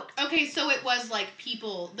provoked. Okay, so it was like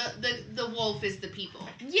people. The wolf is the people.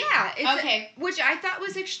 Yeah. Okay. Which I thought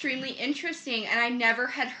was extremely interesting, and I never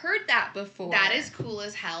had heard that before. That is cool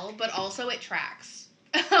as hell, but also it tracks.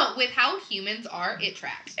 With how humans are, it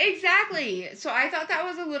tracks. Exactly. So I thought that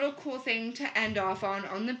was a little cool thing to end off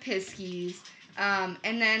on the Piskies.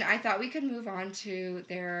 And then I thought we could move on to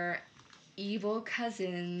their evil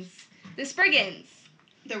cousins, the Spriggans.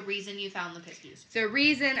 The reason you found the Pixies. The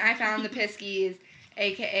reason I found the Pixies,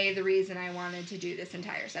 a.k.a. the reason I wanted to do this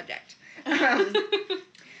entire subject.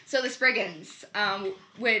 So the Spriggans,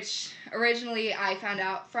 which originally I found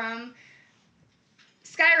out from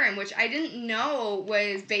Skyrim, which I didn't know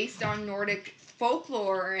was based on Nordic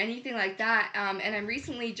folklore or anything like that. And I'm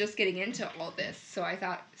recently just getting into all this, so I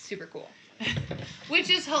thought super cool.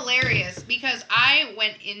 Which is hilarious because I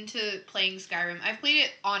went into playing Skyrim. I've played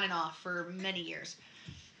it on and off for many years.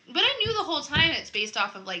 But I knew the whole time it's based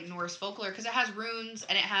off of, like, Norse folklore because it has runes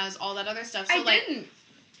and it has all that other stuff. So, I didn't.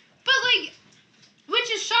 But, like,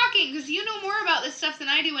 which is shocking because you know more about this stuff than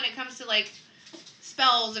I do when it comes to, like,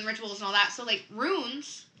 spells and rituals and all that. So, like,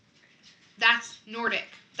 runes, that's Nordic.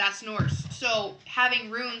 That's Norse. So, having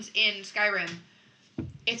runes in Skyrim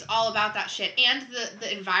it's all about that shit. And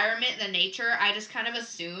the environment, the nature, I just kind of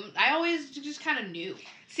assumed. I always just kind of knew.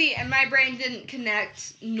 See, and my brain didn't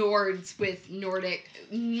connect Nords with Nordic.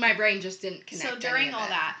 My brain just didn't connect. So during all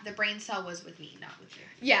that, the brain cell was with me, not with you.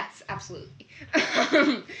 Yes, absolutely.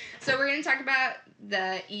 So we're going to talk about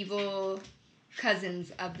the evil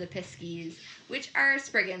cousins of the Pixies, which are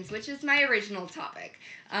Spriggans, which is my original topic.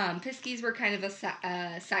 Pixies were kind of a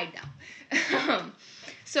side note.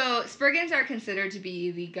 So Spriggans are considered to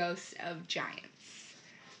be the ghosts of giants.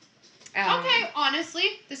 Okay, honestly,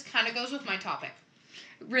 this kind of goes with my topic.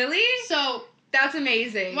 Really? So that's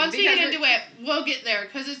amazing. Once we get into it, we'll get there,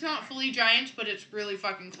 because it's not fully giants, but it's really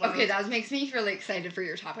fucking close. Okay, that makes me really excited for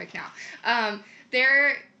your topic now.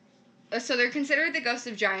 They're considered the ghosts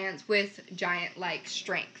of giants with giant-like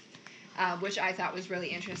strength, which I thought was really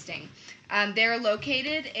interesting. They're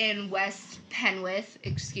located in West Penwith,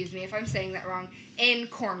 excuse me if I'm saying that wrong, in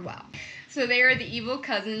Cornwall. So they are the evil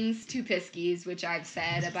cousins to Pixies, which I've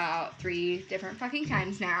said about 3 different fucking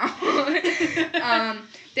times now.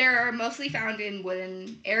 They're mostly found in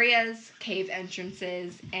wooden areas, cave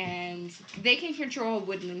entrances, and they can control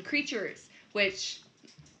woodland creatures, which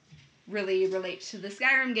really relates to the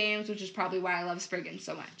Skyrim games, which is probably why I love Spriggans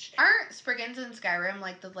so much. Aren't Spriggans in Skyrim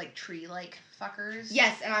like the tree-like fuckers?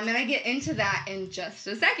 Yes, and I'm gonna get into that in just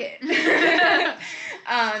a second.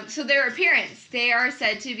 So their appearance, they are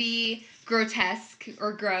said to be grotesque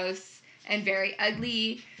or gross and very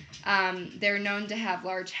ugly. They're known to have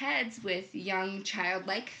large heads with young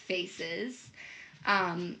childlike faces.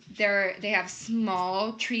 They have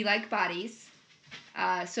small tree-like bodies.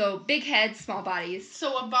 So big heads, small bodies.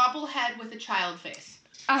 So a bobblehead with a child face.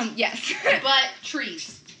 Yes. But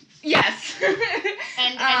trees. Yes.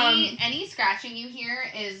 And any scratching you hear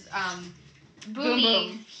is Boomy. Boom,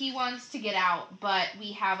 boom. He wants to get out, but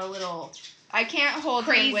we have a little. I can't hold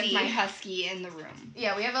him with Crazy. my husky in the room.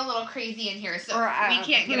 Yeah, we have a little crazy in here, so Or, we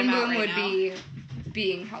can't get him out right now. Boom would be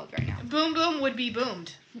being held right now. Boom Boom would be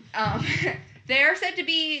boomed. They are said to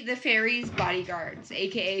be the fairies' bodyguards,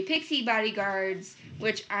 aka pixie bodyguards,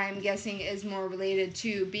 which I'm guessing is more related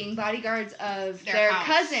to being bodyguards of their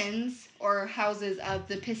cousins or houses of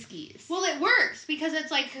the Pixies. Well, it works because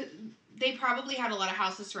it's like they probably had a lot of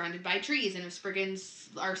houses surrounded by trees, and if Spriggans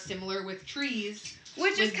are similar with trees.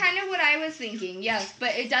 Which is kind of what I was thinking, yes,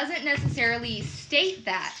 but it doesn't necessarily state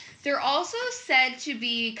that. They're also said to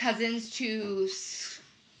be cousins to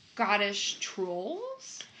Scottish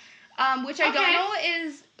trolls, which I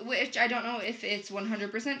don't know if it's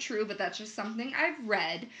 100% true, but that's just something I've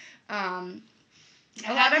read.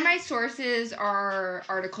 A lot of my sources are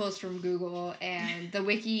articles from Google and the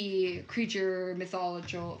Wiki Creature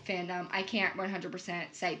Mythological fandom. I can't 100%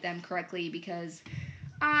 cite them correctly because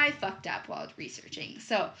I fucked up while researching.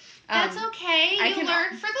 So that's okay. I can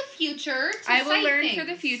learn for the future. I will learn for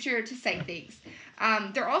the future to cite things.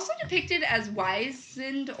 They're also depicted as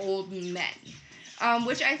wizened old men,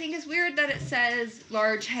 which I think is weird that it says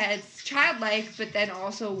large heads, childlike, but then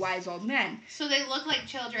also wise old men. So they look like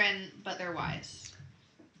children, but they're wise.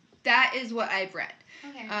 That is what I've read.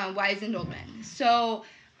 Okay. Wizened old men. So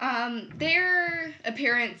their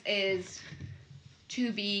appearance is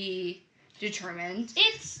to be determined.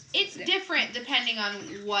 It's different depending on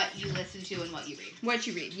what you listen to and what you read. What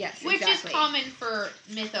you read, yes, Which exactly. is common for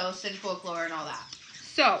mythos and folklore and all that.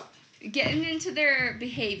 So, getting into their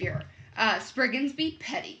behavior, Spriggans be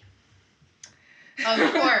petty.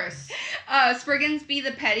 Of course. Spriggans be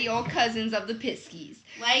the petty old cousins of the Pixies.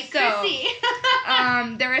 Like Chrissy.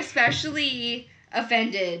 They're especially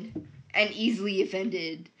offended and easily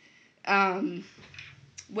offended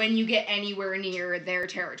when you get anywhere near their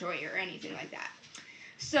territory or anything like that.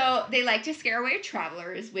 So they like to scare away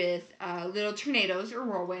travelers with little tornadoes or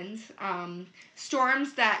whirlwinds,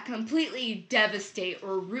 storms that completely devastate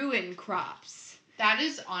or ruin crops. That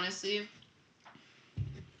is honestly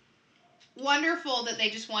wonderful that they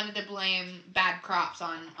just wanted to blame bad crops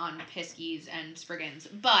on Pixies and Spriggans,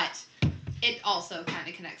 but it also kind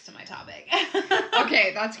of connects to my topic.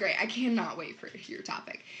 Okay, that's great. I cannot wait for your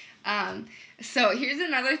topic. So here's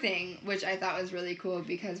another thing which I thought was really cool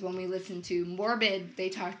because when we listened to Morbid, they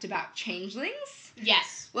talked about changelings.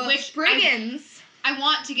 Yes. Well, which Spriggans... I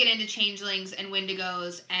want to get into changelings and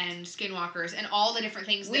wendigos and skinwalkers and all the different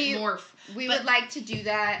things that morph. We would like to do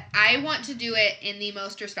that. I want to do it in the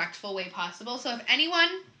most respectful way possible. So if anyone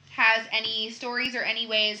has any stories or any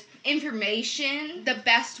ways, information, the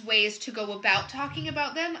best ways to go about talking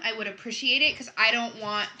about them, I would appreciate it because I don't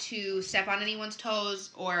want to step on anyone's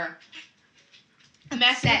toes or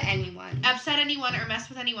upset anyone or mess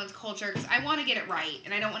with anyone's culture because I want to get it right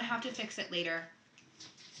and I don't want to have to fix it later.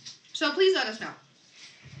 So please let us know.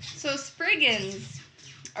 So Spriggans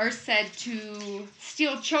are said to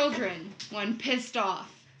steal children when pissed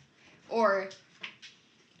off or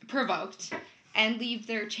provoked and leave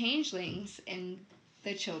their changelings in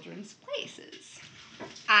the children's places.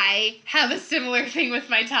 I have a similar thing with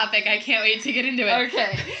my topic. I can't wait to get into it.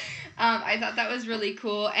 Okay. I thought that was really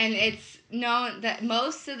cool, and it's known that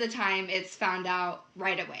most of the time it's found out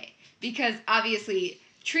right away. Because obviously,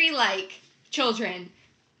 tree-like children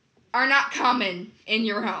are not common in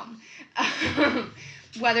your home.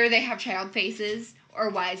 Whether they have child faces or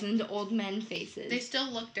wizened old men faces. They still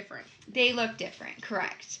look different. They look different,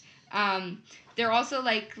 correct. They're also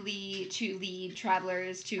likely to lead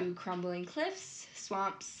travelers to crumbling cliffs,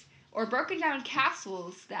 swamps, or broken down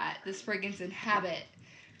castles that the Spriggans inhabit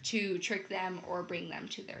to trick them or bring them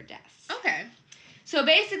to their deaths. Okay. So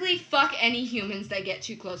basically, fuck any humans that get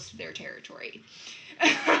too close to their territory.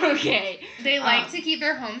 Okay. They like to keep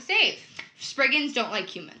their home safe. Spriggans don't like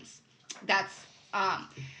humans. That's,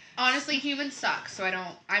 honestly, humans suck, so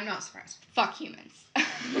I'm not surprised. fuck humans.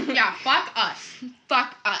 Yeah, fuck us.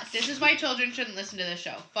 Fuck us. This is why children shouldn't listen to this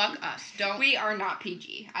show. Fuck us. Don't. We are not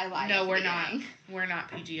PG. I lied. No, at the we're not. beginning. We're not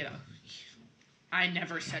PG at all. I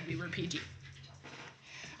never said we were PG.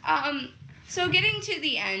 So getting to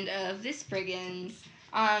the end of the Spriggans,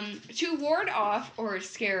 to ward off or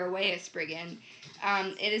scare away a Spriggan,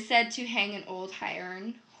 it is said to hang an old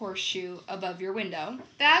iron horseshoe above your window.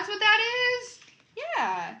 That's what that is?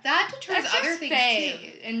 Yeah. That deters That's other just things fae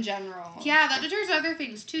too. in general. Yeah, that deters other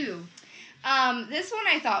things too. This one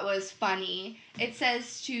I thought was funny. It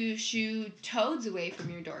says to shoo toads away from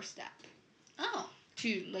your doorstep. Oh.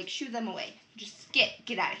 To, like, shoo them away. Just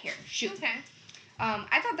get out of here. Shoot. Okay.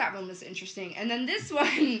 I thought that one was interesting. And then this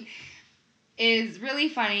one is really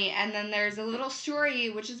funny. And then there's a little story,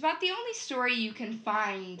 which is about the only story you can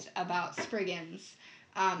find about Spriggans.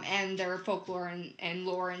 And their folklore and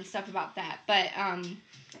lore and stuff about that. But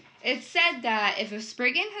it's said that if a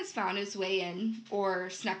Spriggan has found its way in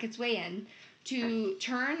or snuck its way in, to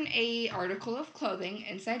turn a article of clothing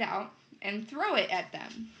inside out and throw it at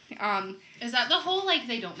them. Is that the whole, like,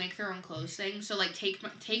 they don't make their own clothes thing? So, like, take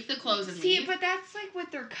the clothes and See, leave? but that's like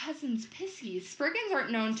with their cousins, Pixies. Spriggans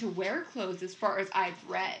aren't known to wear clothes as far as I've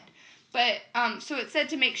read. But, so it said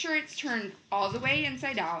to make sure it's turned all the way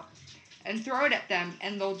inside out and throw it at them,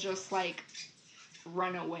 and they'll just, like,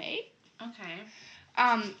 run away. Okay.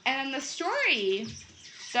 And the story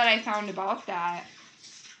that I found about that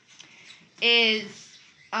is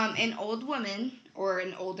an old woman, or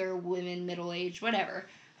an older woman, middle-aged, whatever.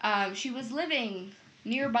 She was living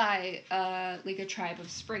nearby, like a tribe of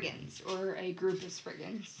Spriggans, or a group of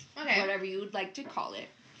Spriggans, whatever you would like to call it.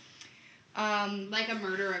 Like a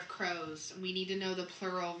murder of crows. We need to know the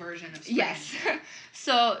plural version of Spriggans. Yes.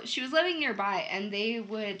 So she was living nearby, and they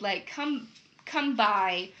would, like, come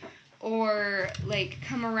by, or, like,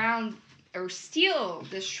 come around or steal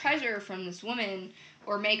this treasure from this woman,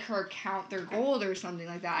 or make her count their gold or something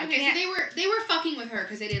like that. Okay, so they were fucking with her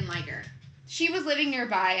because they didn't like her. She was living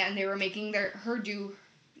nearby, and they were making her do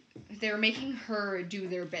their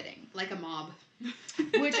bidding. Like a mob.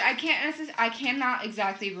 Which I cannot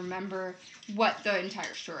exactly remember what the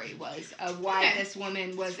entire story was of why this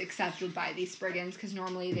woman was accepted by these Spriggans, because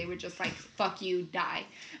normally they would just, like, fuck you, die.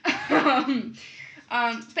 But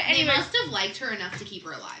anyway, they must have liked her enough to keep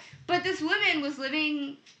her alive. But this woman was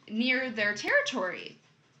living near their territory.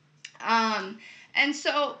 And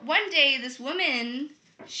so one day this woman,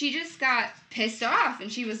 she just got pissed off,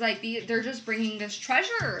 and she was like, they're just bringing this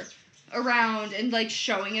treasure around and, like,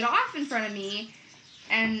 showing it off in front of me,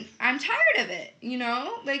 and I'm tired of it, you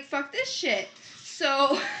know? Like, fuck this shit.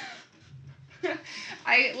 So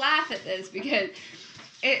I laugh at this because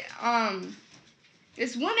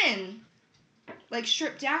this woman, like,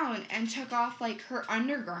 stripped down and took off, like, her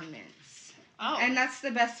undergarments. Oh. And that's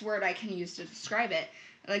the best word I can use to describe it.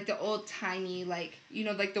 Like, the old-timey, like, you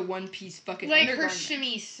know, like, the one-piece fucking like undergarment. her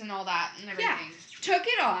chemise and all that and everything. Yeah. Took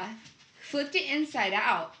it off, flipped it inside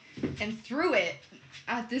out, and threw it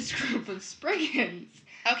at this group of Spriggans.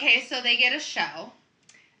 Okay, so they get a show.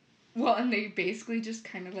 Well, and they basically just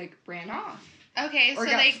kind of, like, ran off. Okay, or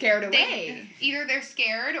so got scared away. Either they're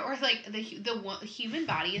scared, or, like, the human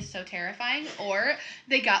body is so terrifying, or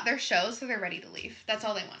they got their show, so they're ready to leave. That's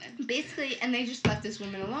all they wanted. Basically, and they just left this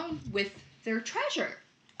woman alone with their treasure.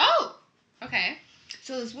 Oh! Okay.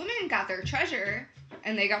 So this woman got their treasure,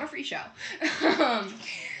 and they got a free show.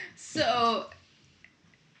 So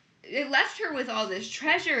it left her with all this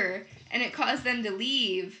treasure, and it caused them to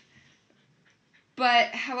leave. But,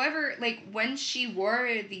 however, like, when she wore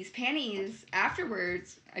these panties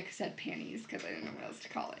afterwards, I said panties because I didn't know what else to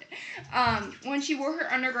call it. When she wore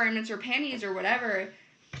her undergarments or panties or whatever,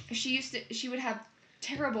 she would have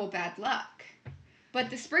terrible bad luck. But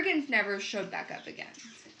the Spriggans never showed back up again.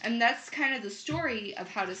 And that's kind of the story of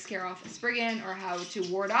how to scare off a Spriggan or how to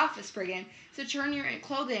ward off a Spriggan. So turn your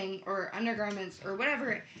clothing or undergarments or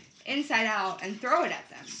whatever inside out and throw it at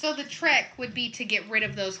them. So the trick would be to get rid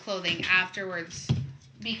of those clothing afterwards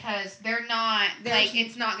because they're not, like,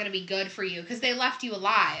 it's not going to be good for you because they left you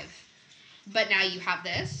alive. But now you have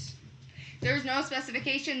this. There's no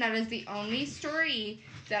specification. That is the only story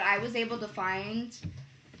that I was able to find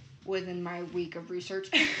within my week of research.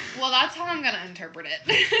 Well, that's how I'm going to interpret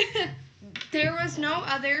it. There was no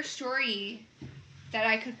other story that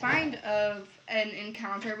I could find of an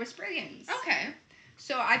encounter with Spriggans. Okay.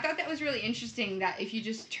 So I thought that was really interesting that if you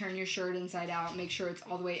just turn your shirt inside out, make sure it's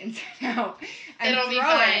all the way inside out, and it'll be throw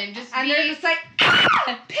fine. it, Just and they're just like,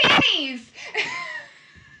 ah, panties!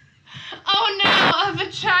 Oh no, a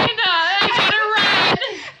vagina! I gotta run!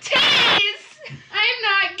 Titties! I'm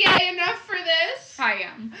not gay enough for this. I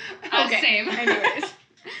am. Same. Anyways.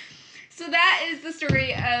 So that is the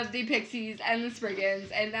story of the Pixies and the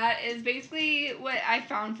Spriggans, and that is basically what I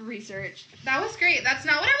found for research. That was great. That's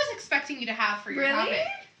not what I was expecting you to have for your topic.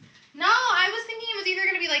 No, I was thinking it was either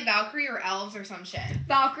going to be like Valkyrie or elves or some shit.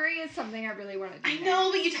 Valkyrie is something I really want to do. I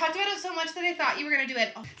know, but you talked about it so much that I thought you were going to do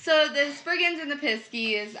it. So the Spriggans and the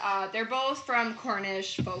Pixies, they're both from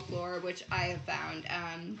Cornish folklore, which I have found,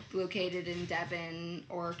 located in Devon,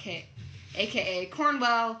 or aka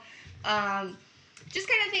Cornwall. Just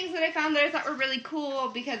kind of things that I found that I thought were really cool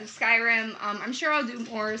because of Skyrim. I'm sure I'll do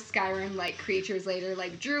more Skyrim-like creatures later,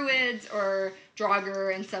 like druids or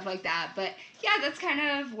Draugr and stuff like that. But yeah, that's kind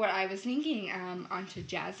of what I was thinking. Onto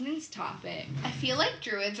Jasmine's topic. I feel like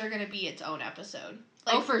druids are going to be its own episode.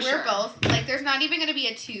 Like, oh, for sure. We're both. Like, there's not even going to be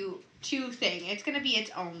a two thing. It's going to be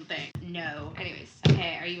its own thing. No. Anyways.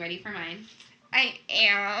 Okay, are you ready for mine? I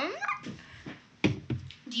am.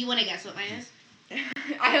 Do you want to guess what mine is?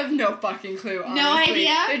 I have no fucking clue, honestly. No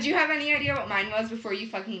idea? Did you have any idea what mine was before you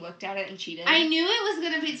fucking looked at it and cheated? I knew it was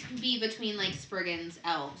going to be between, like, Spriggans,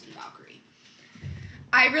 elves, and Valkyrie.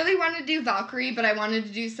 I really wanted to do Valkyrie, but I wanted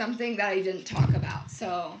to do something that I didn't talk about,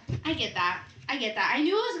 so... I get that. I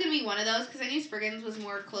knew it was going to be one of those, because I knew Spriggans was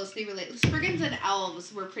more closely related. Spriggans and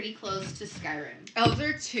elves were pretty close to Skyrim. Elves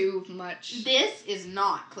are too much. This is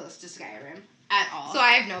not close to Skyrim at all. So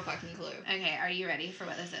I have no fucking clue. Okay, are you ready for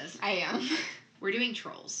what this is? I am. We're doing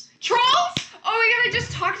trolls. Trolls? Oh my god, I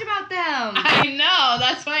just talked about them. I know.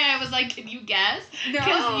 That's why I was like, can you guess? No.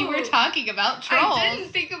 Because you were talking about trolls. I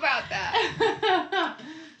didn't think about that.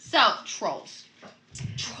 So, trolls.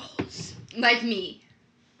 Trolls. Like me.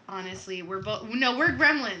 Honestly, we're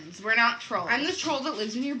gremlins. We're not trolls. I'm the troll that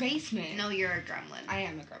lives in your basement. No, you're a gremlin. I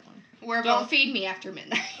am a gremlin. We're Don't both... feed me after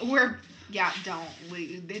midnight. Don't.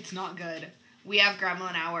 It's not good. We have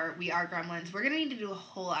Gremlin Hour. We are gremlins. We're going to need to do a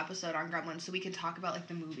whole episode on gremlins so we can talk about, like,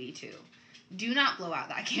 the movie, too. Do not blow out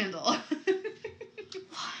that candle.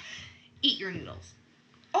 Eat your noodles.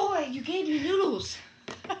 Oh, you gave me noodles.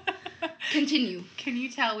 Continue. Can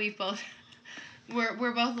you tell we're both a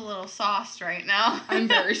little sauced right now? I'm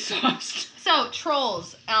very sauced. So,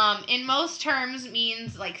 trolls, in most terms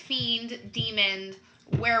means, like, fiend, demon,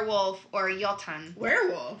 werewolf, or jotun.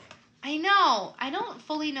 Werewolf? I know. I don't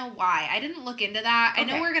fully know why. I didn't look into that. Okay. I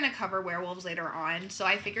know we're going to cover werewolves later on, so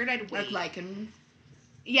I figured I'd wait. Like lichen.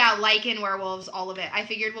 Yeah, lichen, werewolves, all of it. I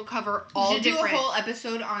figured we'll cover all different... different... do a whole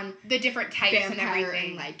episode on the different types and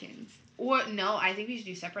everything. And lichens. Or, no, I think we should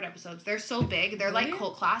do separate episodes. They're so big. They're like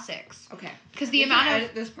cult classics. Okay. Because the amount of...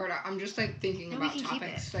 edit this part out. I'm just, like, thinking about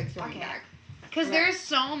topics, like, throwing back. Because there's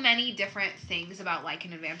so many different things about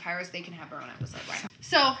lichen and vampires, they can have their own episode. Right?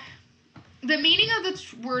 So, the meaning of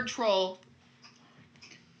the word troll...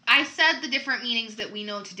 I said the different meanings that we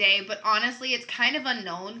know today, but honestly, it's kind of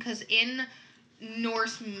unknown because in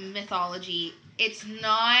Norse mythology, it's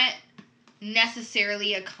not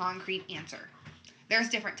necessarily a concrete answer. There's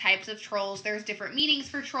different types of trolls, there's different meanings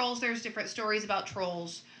for trolls, there's different stories about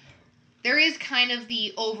trolls. There is kind of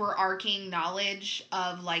the overarching knowledge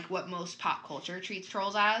of, like, what most pop culture treats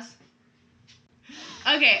trolls as.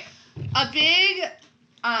 Okay, a big...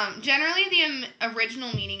 generally the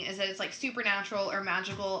original meaning is that it's, like, supernatural or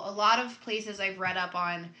magical. A lot of places I've read up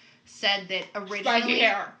on said that originally... Spiky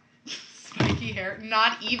hair. Spiky hair.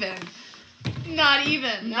 Not even.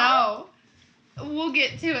 No. We'll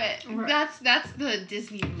get to it. Right. That's the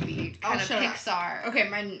Disney movie. Kind of Pixar. Okay,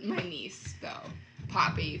 my niece, though.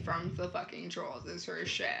 Poppy from the fucking Trolls is her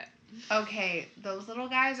shit. Okay, those little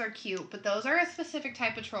guys are cute, but those are a specific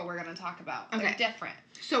type of troll we're going to talk about. Okay. They're different.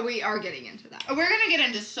 So we are getting into that. We're going to get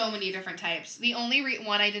into so many different types. The only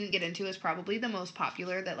one I didn't get into is probably the most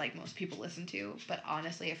popular that, like, most people listen to, but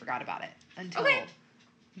honestly, I forgot about it until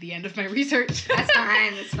The end of my research. That's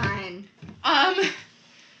fine. That's fine.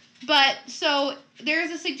 But, so,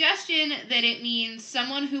 there's a suggestion that it means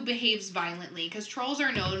someone who behaves violently, because trolls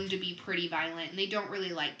are known to be pretty violent, and they don't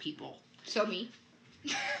really like people. So me.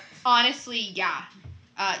 Honestly, yeah.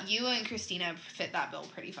 You and Christina fit that bill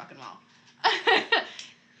pretty fucking well.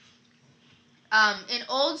 In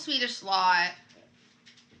Old Swedish law,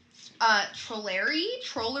 trollery,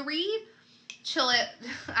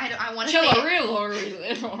 I want to say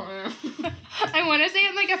I want to say it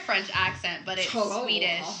in like a French accent, but it's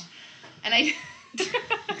Swedish. And I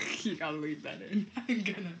you gotta leave that in.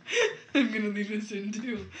 I'm gonna leave this in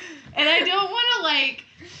too. And I don't want to like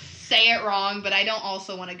say it wrong, but I don't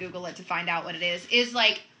also want to Google it to find out what it is. Is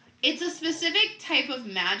like it's a specific type of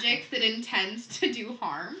magic that intends to do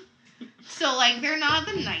harm. So like they're not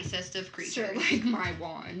the nicest of creatures. Sure, like my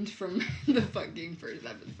wand from the fucking first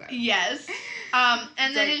episode. Yes. And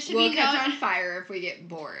it's then like, it should we'll be catch known on fire if we get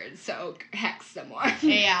bored. So hex someone.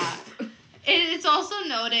 Yeah. It's also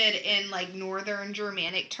noted in, like, northern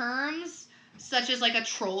Germanic terms, such as, like, a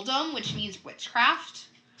trolldom, which means witchcraft.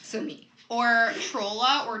 So me. Or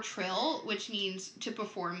trolla or trill, which means to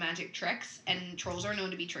perform magic tricks, and trolls are known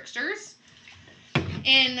to be tricksters.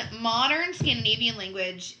 In modern Scandinavian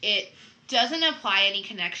language, it doesn't apply any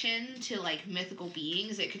connection to, like, mythical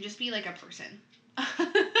beings. It could just be, like, a person.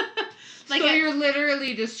 Like so you're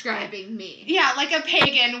literally describing me. Yeah, like a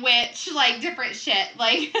pagan witch, like, different shit,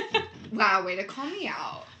 like... Wow, way to call me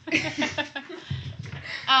out.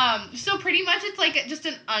 So pretty much it's like just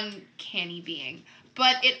an uncanny being.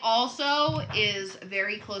 But it also is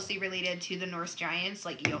very closely related to the Norse giants,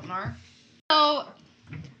 like Jotnar. So,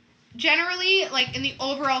 generally, like, in the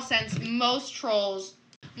overall sense, most trolls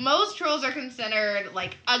are considered,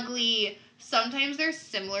 like, ugly. Sometimes they're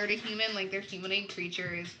similar to human, like, they're humanoid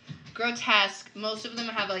creatures. Grotesque. Most of them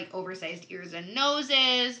have, like, oversized ears and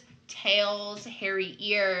noses, tails, hairy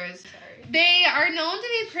ears. They are known to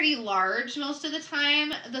be pretty large most of the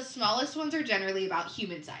time. The smallest ones are generally about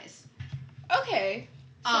human size. Okay.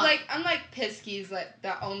 So, like, unlike Pixies,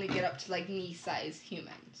 that only get up to, like, knee-sized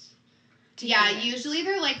humans. Usually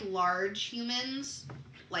they're, like, large humans,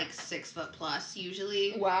 like 6 foot plus,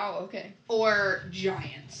 usually. Wow, okay. Or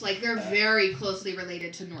giants. Like, they're very closely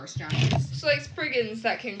related to Norse giants. So, like, Spriggans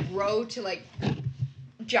that can grow to, like,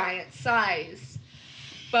 giant size,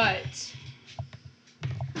 but...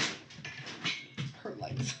 Her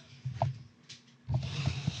legs.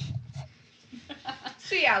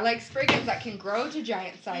 So yeah, like Spriggans that can grow to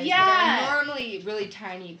giant size. Yeah. But are normally really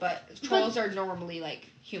tiny, but trolls are normally like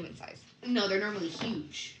human size. No, they're normally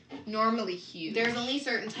huge. Normally huge. There's only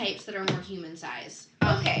certain types that are more human size.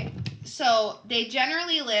 Okay. So they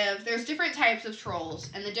generally live. There's different types of trolls,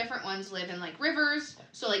 and the different ones live in like rivers.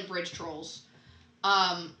 So like bridge trolls,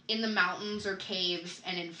 in the mountains or caves,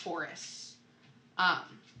 and in forests.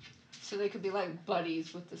 So they could be like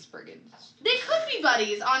buddies with the Spriggans. They could be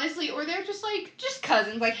buddies, honestly, or they're just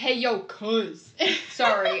cousins. Like, hey, yo, cuz.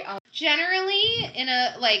 Sorry. Generally, in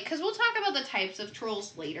a like, cause we'll talk about the types of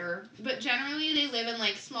trolls later, but generally they live in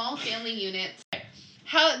like small family units.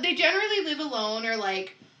 How they generally live alone or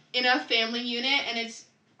like in a family unit, and it's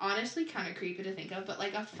honestly kind of creepy to think of, but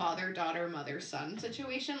like a father, daughter, mother, son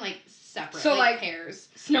situation, like separate, so like pairs.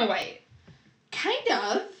 Snow White. Kind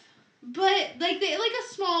of. But, like, they like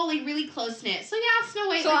a small, like, really close-knit. So, yeah, Snow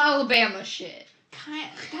White. So, like, Alabama shit.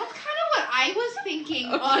 That's kind of what I was thinking,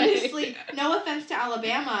 okay. Honestly. No offense to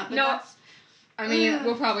Alabama, but that's... I mean,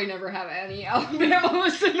 we'll probably never have any Alabama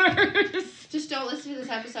listeners. Just don't listen to this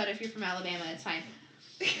episode if you're from Alabama. It's fine.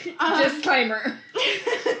 Disclaimer.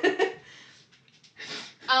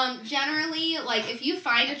 Generally, like, if you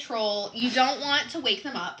find a troll, you don't want to wake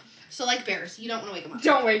them up. So, like bears, you don't want to wake them up.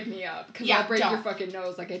 Don't wake me up, because I'll break your fucking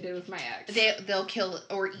nose like I did with my ex. They'll kill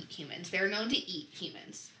or eat humans. They're known to eat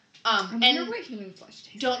humans. I wonder what human flesh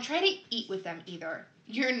tastes. Don't try to eat with them either.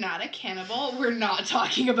 You're not a cannibal. We're not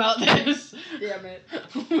talking about this. Damn it.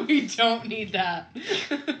 We don't need that.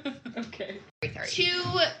 Okay.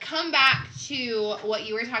 To come back to what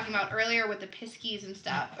you were talking about earlier with the Pixies and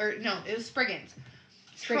stuff, or no, it was Spriggans.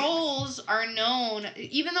 Trolls are known,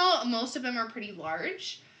 even though most of them are pretty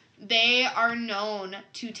large, they are known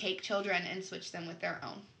to take children and switch them with their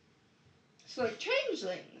own. So like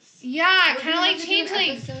changelings. Yeah, kind of like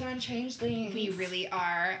changelings. Episode on changelings. We really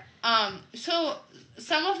are. So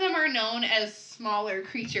some of them are known as smaller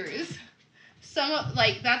creatures.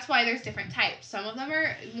 That's why there's different types. Some of them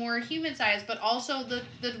are more human sized, but also the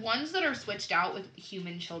ones that are switched out with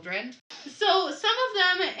human children. So some of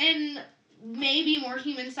them may be more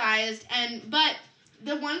human sized, but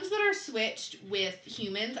the ones that are switched with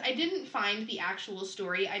humans, I didn't find the actual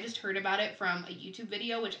story. I just heard about it from a YouTube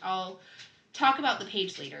video, which I'll talk about the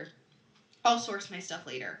page later. I'll source my stuff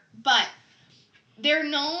later. But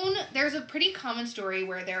there's a pretty common story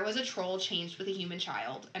where there was a troll changed with a human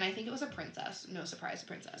child, and I think it was a princess. No surprise, a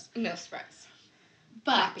princess. No surprise.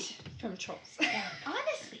 But Happy from trolls.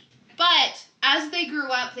 honestly. But as they grew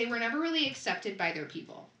up, they were never really accepted by their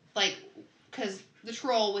people. Like, because the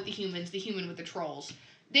troll with the humans, the human with the trolls,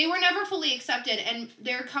 they were never fully accepted, and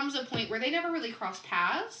there comes a point where they never really cross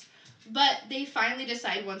paths, but they finally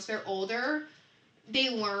decide once they're older, they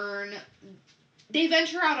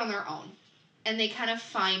venture out on their own, and they kind of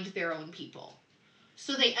find their own people.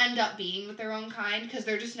 So they end up being with their own kind, because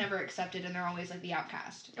they're just never accepted, and they're always, like, the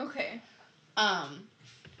outcast. Okay.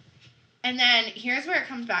 And then here's where it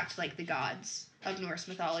comes back to, like, the gods of Norse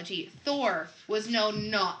mythology. Thor was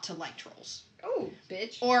known not to like trolls. Oh,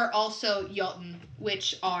 bitch. Or also Jotun,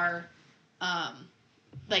 which are,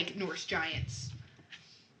 like, Norse giants.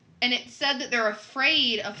 And it said that they're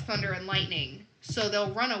afraid of thunder and lightning, so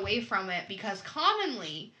they'll run away from it, because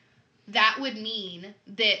commonly that would mean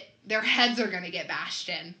that their heads are going to get bashed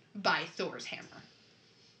in by Thor's hammer.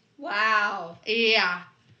 Wow. Yeah.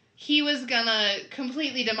 He was gonna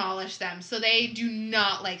completely demolish them, so they do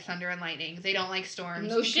not like thunder and lightning. They don't like storms.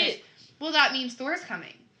 No shit. Well, that means Thor's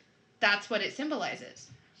coming. That's what it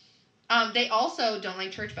symbolizes. They also don't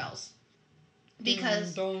like church bells.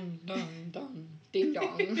 Because... Dong, dong, dong, ding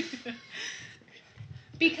dong.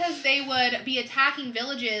 Because they would be attacking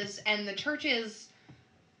villages, and the churches...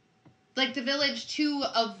 Like, the village to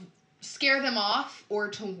scare them off, or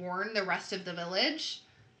to warn the rest of the village,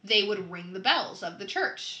 they would ring the bells of the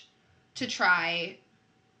church. To try,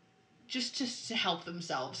 just to help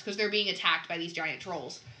themselves, because they're being attacked by these giant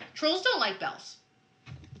trolls. Trolls don't like bells.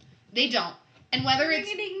 They don't. And whether it's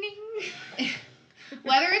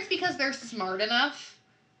because they're smart enough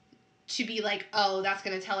to be like, oh, that's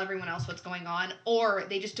going to tell everyone else what's going on, or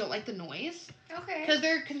they just don't like the noise. Okay. Because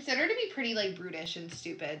they're considered to be pretty, like, brutish and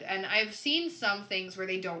stupid. And I've seen some things where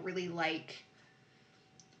they don't really like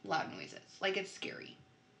loud noises. Like, it's scary.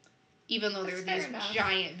 Even though they're these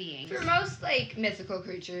giant beings. For most, like, mythical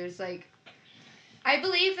creatures, like, I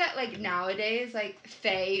believe that, like, nowadays, like,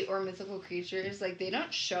 fae or mythical creatures, like, they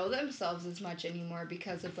don't show themselves as much anymore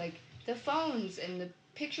because of, like, the phones and the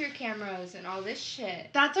picture cameras and all this shit.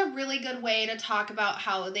 That's a really good way to talk about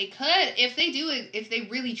how they could, if they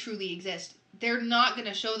really truly exist, they're not going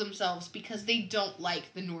to show themselves because they don't like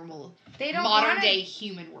the normal modern-day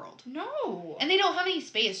human world. No. And they don't have any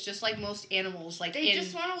space, just like most animals. Like they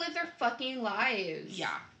just want to live their fucking lives.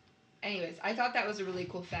 Yeah. Anyways, I thought that was a really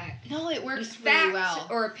cool fact. No, it works fact really well.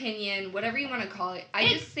 Or opinion, whatever you want to call it. I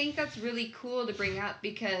just think that's really cool to bring up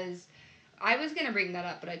because I was going to bring that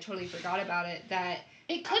up, but I totally forgot about it. That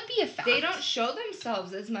it could be a fact. They don't show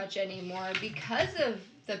themselves as much anymore because of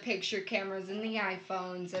the picture cameras and the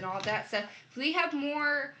iPhones and all that stuff. We have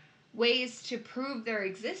more ways to prove their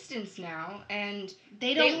existence now, and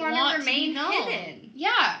they don't want to remain hidden.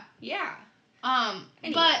 Yeah. Yeah.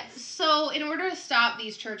 Anyways. But, so, in order to stop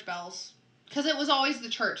these church bells, because it was always the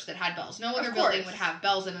church that had bells. No other building would have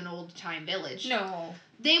bells in an old-time village. No.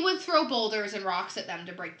 They would throw boulders and rocks at them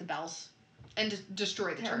to break the bells and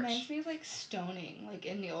destroy the church. That reminds me of, like, stoning, like,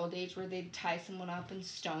 in the old age where they'd tie someone up and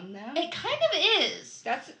stone them. It kind of is.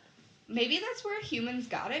 Maybe that's where humans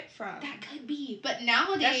got it from. That could be. But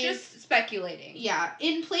nowadays... That's just speculating. Yeah.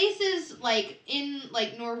 In places, like,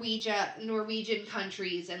 Norwegian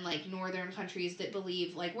countries and, like, northern countries that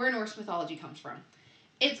believe, like, where Norse mythology comes from,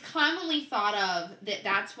 it's commonly thought of that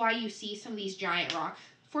that's why you see some of these giant rock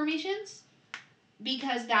formations,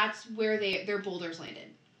 because that's where their boulders landed.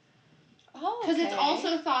 Oh, because it's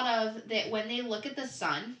also thought of that when they look at the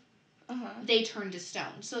sun, they turn to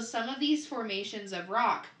stone. So some of these formations of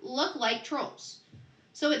rock look like trolls.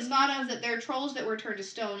 So it's thought of that they're trolls that were turned to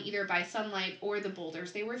stone either by sunlight or the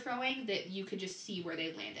boulders they were throwing that you could just see where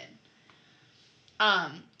they landed.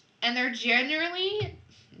 And they're generally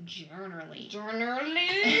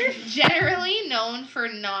known for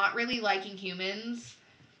not really liking humans.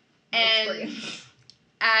 And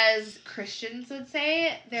as Christians would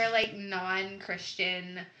say, they're like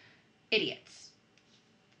non-Christian idiots.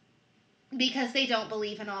 Because they don't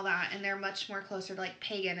believe in all that, and they're much more closer to, like,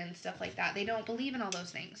 pagan and stuff like that. They don't believe in all those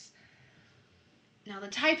things. Now, the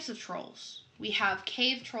types of trolls. We have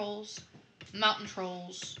cave trolls, mountain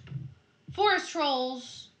trolls, forest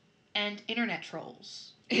trolls, and internet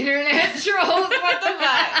trolls. Internet trolls? What the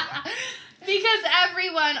fuck? Because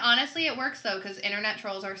everyone, honestly, it works, though, because internet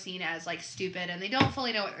trolls are seen as, like, stupid, and they don't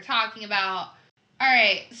fully know what they're talking about.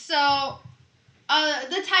 Alright, so...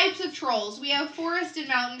 The types of trolls. We have forest and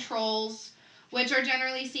mountain trolls, which are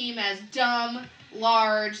generally seen as dumb,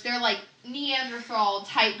 large. They're like Neanderthal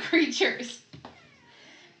type creatures.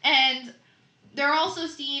 And they're also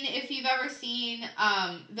seen, if you've ever seen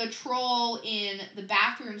the troll in the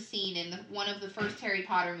bathroom scene in one of the first Harry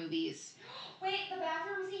Potter movies. Wait, the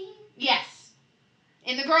bathroom scene? Yes.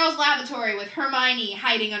 In the girls' lavatory with Hermione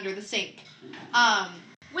hiding under the sink.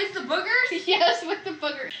 With the boogers? Yes, with the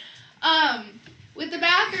boogers. With the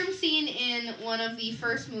bathroom scene in one of the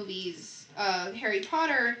first movies, Harry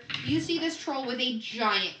Potter, you see this troll with a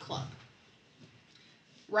giant club.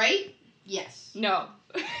 Right? Yes. No.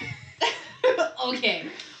 Okay.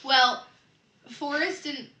 Well, forest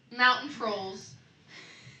and mountain trolls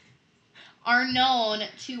are known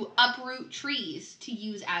to uproot trees to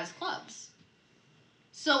use as clubs.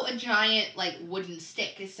 So a giant, like, wooden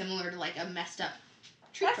stick is similar to, like, a messed up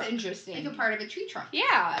tree That's trunk. interesting. Like a part of a tree trunk.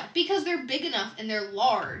 Yeah. Because they're big enough and they're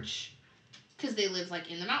large. Because they live,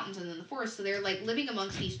 like, in the mountains and in the forest. So they're, like, living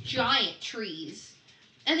amongst these giant trees.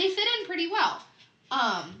 And they fit in pretty well.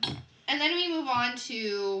 And then we move on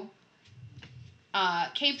to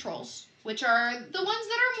cave trolls, which are the ones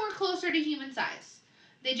that are more closer to human size.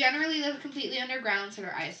 They generally live completely underground, so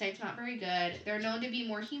their eyesight's not very good. They're known to be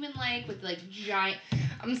more human-like with, like, giant...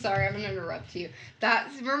 I'm sorry, I'm going to interrupt you.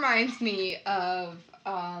 That reminds me of,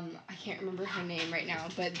 I can't remember her name right now,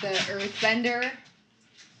 but the earthbender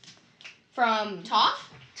from... Toph?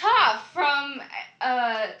 Toph from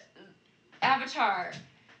Avatar.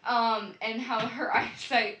 And how her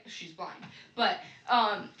eyesight... She's blind. But,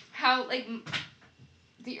 how, like...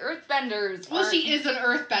 The earthbenders Well, she is an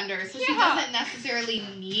earthbender, so she doesn't necessarily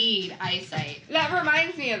need eyesight. That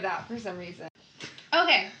reminds me of that for some reason.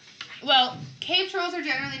 Okay. Well, cave trolls are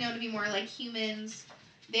generally known to be more like humans.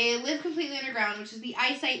 They live completely underground, which is the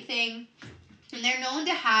eyesight thing. And they're known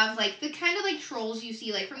to have, like, the kind of, like, trolls you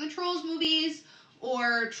see, like, from the Trolls movies,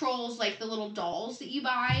 or trolls, like, the little dolls that you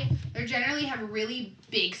buy. They generally have really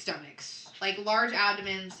big stomachs, like, large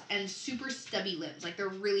abdomens, and super stubby limbs. Like, they're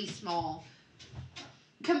really small.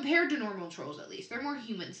 Compared to normal trolls, at least. They're more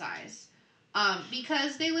human size.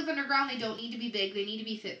 Because they live underground, they don't need to be big. They need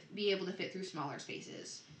to be able to fit through smaller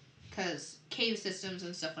spaces. Because cave systems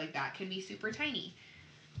and stuff like that can be super tiny.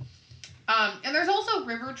 And there's also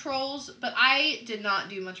river trolls, but I did not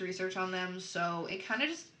do much research on them, so it kind of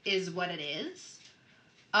just is what it is.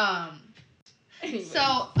 Anyway.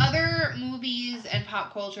 So, other movies and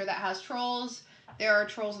pop culture that has trolls, there are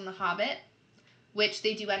trolls in The Hobbit, which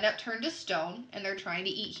they do end up turned to stone, and they're trying to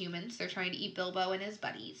eat humans. They're trying to eat Bilbo and his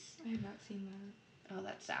buddies. I have not seen that. Oh,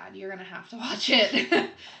 that's sad. You're going to have to watch it.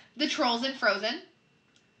 The trolls in Frozen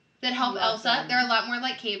that help Elsa. Them. They're a lot more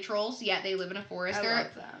like cave trolls, yet they live in a forest. I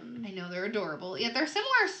love them. I know, they're adorable. Yeah, they're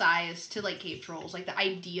similar size to, like, cave trolls, like the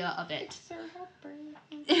idea of it.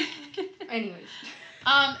 Anyways.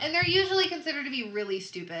 And they're usually considered to be really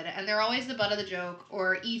stupid, and they're always the butt of the joke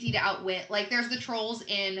or easy to outwit. Like, there's the trolls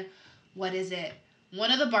in, what is it?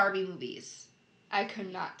 One of the Barbie movies. I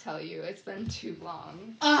could not tell you. It's been too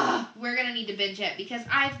long. We're gonna need to binge it because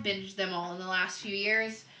I've binged them all in the last few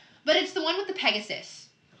years. But it's the one with the Pegasus.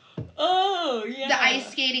 Oh, yeah. The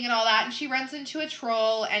ice skating and all that, and she runs into a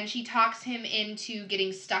troll, and she talks him into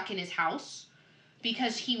getting stuck in his house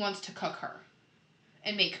because he wants to cook her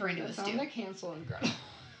and make her into a stew. Sounds like Hansel and Gretel.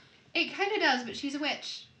 It kind of does, but she's a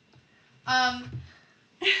witch. I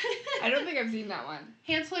don't think I've seen that one.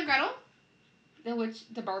 Hansel and Gretel?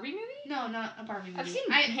 The Barbie movie? No, not a Barbie movie. I've seen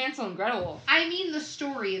Hansel and Gretel. I mean the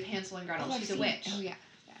story of Hansel and Gretel. She's a witch. Oh, yeah.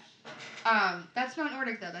 That's not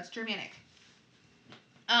Nordic, though. That's Germanic.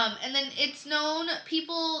 And then it's known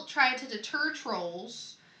people try to deter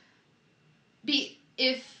trolls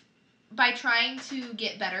by trying to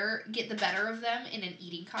get the better of them in an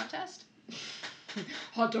eating contest.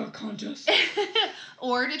 Hot dog contest.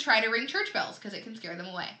 Or to try to ring church bells, because it can scare them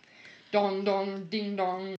away. Dong, dong, ding,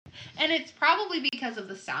 dong. And it's probably because of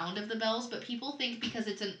the sound of the bells, but people think because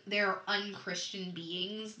they're unchristian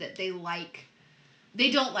beings that they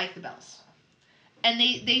don't like the bells. And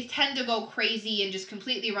they tend to go crazy and just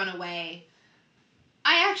completely run away.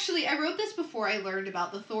 I wrote this before I learned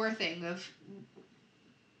about the Thor thing of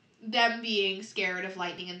them being scared of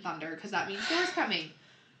lightning and thunder, because that means Thor's coming.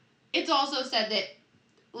 It's also said that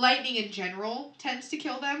lightning in general tends to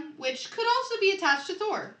kill them, which could also be attached to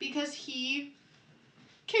Thor, because he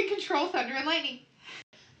can control thunder and lightning.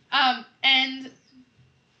 And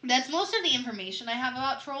that's most of the information I have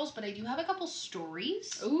about trolls, but I do have a couple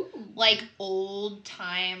stories. Ooh. Like old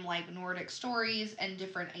time, like Nordic stories and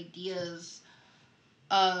different ideas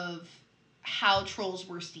of how trolls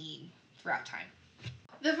were seen throughout time.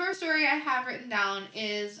 The first story I have written down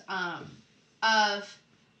is of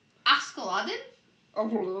Ascalon.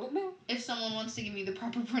 If someone wants to give me the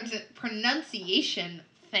proper pronunciation,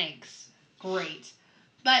 thanks. Great.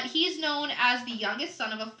 But he's known as the youngest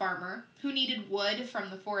son of a farmer who needed wood from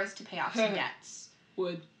the forest to pay off some debts.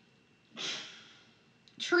 Wood.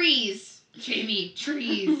 Trees. Jaymee,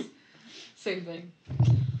 trees. Same thing.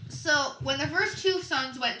 So, when the first two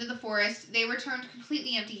sons went into the forest, they returned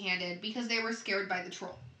completely empty-handed because they were scared by the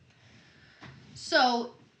troll.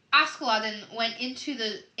 So, Ascalon went into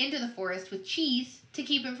the forest with cheese to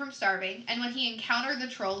keep him from starving, and when he encountered the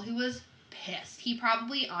troll, who was pissed, he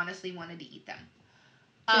probably honestly wanted to eat them.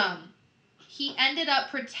 Yeah. He ended up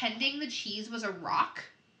pretending the cheese was a rock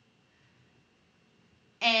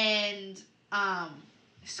and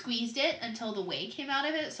squeezed it until the whey came out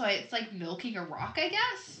of it, so it's like milking a rock, I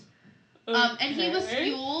guess. And he was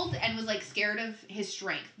fueled and was like scared of his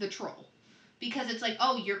strength, the troll. Because it's like,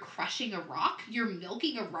 oh, you're crushing a rock? You're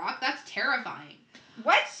milking a rock? That's terrifying.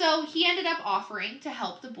 What? So he ended up offering to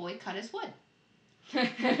help the boy cut his wood.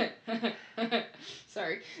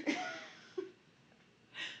 Sorry.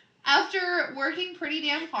 After working pretty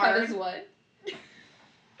damn hard... Cut his what?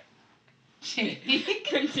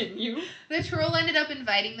 Continue. The troll ended up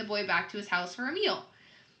inviting the boy back to his house for a meal.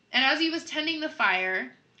 And as he was tending the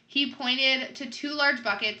fire, he pointed to 2 large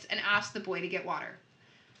buckets and asked the boy to get water.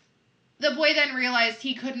 The boy then realized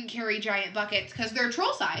he couldn't carry giant buckets because they're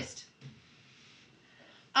troll-sized.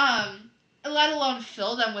 Let alone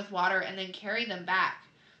fill them with water and then carry them back.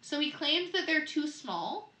 So he claimed that they're too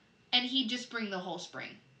small, and he'd just bring the whole spring.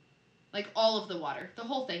 Like, all of the water. The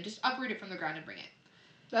whole thing. Just uproot it from the ground and bring it.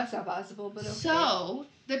 That's not possible, but okay. So,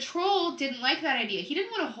 the troll didn't like that idea. He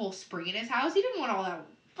didn't want a whole spring in his house. He didn't want all that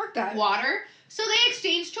Fuck that. water. So they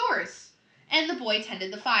exchanged chores. And the boy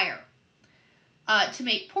tended the fire to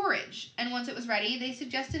make porridge. And once it was ready, they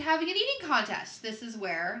suggested having an eating contest. This is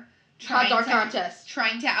where... Hot dog contest.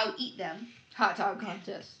 Trying to out-eat them. Hot dog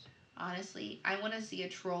contest. Honestly, I want to see a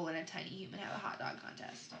troll and a tiny human have a hot dog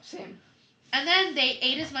contest. Same. And then they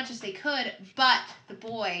ate as much as they could, but the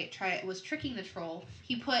boy was tricking the troll.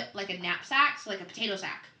 He put like a knapsack, so like a potato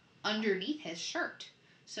sack, underneath his shirt.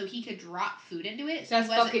 So he could drop food into it. So that's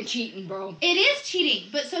fucking cheating, bro. It is cheating,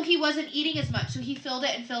 but so he wasn't eating as much. So he filled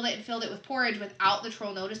it and filled it and filled it with porridge without the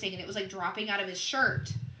troll noticing, and it was like dropping out of his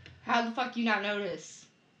shirt. How the fuck you not notice?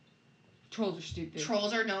 Trolls are stupid.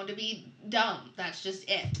 Trolls are known to be dumb. That's just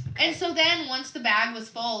it. And so then, once the bag was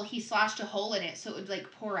full, he slashed a hole in it so it would, like,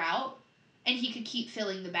 pour out. And he could keep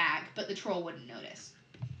filling the bag, but the troll wouldn't notice.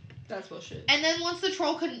 That's bullshit. And then once the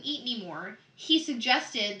troll couldn't eat anymore, he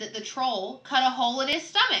suggested that the troll cut a hole in his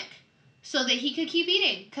stomach so that he could keep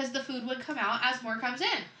eating, because the food would come out as more comes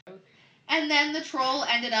in. And then the troll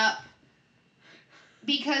ended up...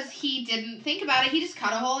 Because he didn't think about it, he just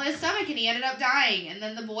cut a hole in his stomach and he ended up dying. And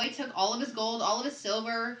then the boy took all of his gold, all of his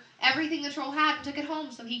silver, everything the troll had, and took it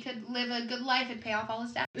home so he could live a good life and pay off all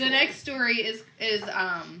his debts. The next story is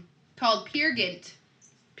called Recant.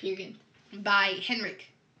 Recant. By Henrik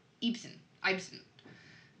Ibsen.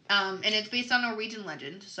 And it's based on Norwegian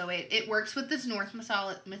legend, so it works with this Norse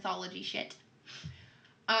mythology shit.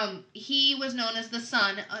 He was known as the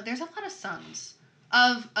son, there's a lot of sons,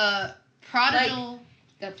 of a prodigal... Like,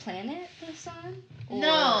 the planet, the sun?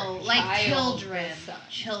 No, like children.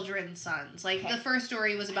 Children's sons. Like, okay. The first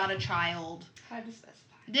story was about a child. How to specify?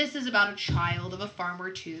 This is about a child of a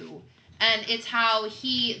farmer, too. And it's how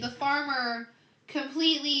the farmer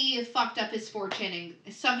completely fucked up his fortune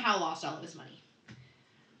and somehow lost all of his money.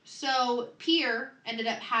 So, Pierre ended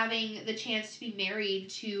up having the chance to be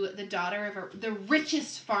married to the daughter of the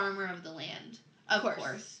richest farmer of the land. Of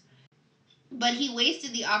course. But he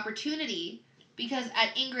wasted the opportunity because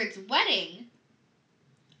at Ingrid's wedding,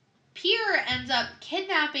 Pierre ends up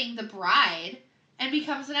kidnapping the bride and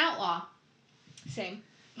becomes an outlaw. Same.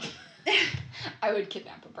 I would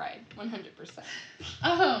kidnap a bride,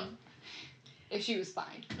 100%. If she was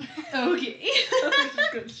fine. Okay.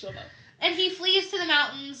 Good, shut up. And he flees to the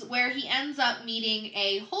mountains where he ends up meeting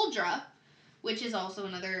a Huldra, which is also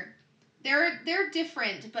another... They're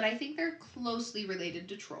different, but I think they're closely related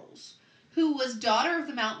to trolls. Who was daughter of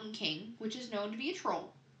the Mountain King, which is known to be a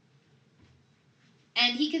troll.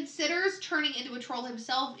 And he considers turning into a troll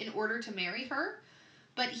himself in order to marry her,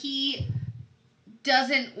 but he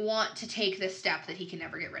doesn't want to take this step that he can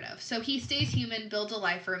never get rid of. So he stays human, builds a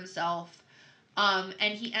life for himself,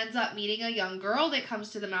 and he ends up meeting a young girl that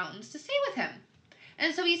comes to the mountains to stay with him.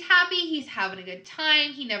 And so he's happy, he's having a good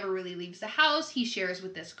time, he never really leaves the house, he shares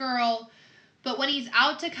with this girl. But when he's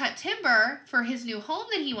out to cut timber for his new home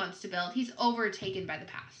that he wants to build, he's overtaken by the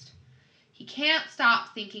past. He can't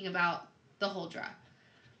stop thinking about the Huldra.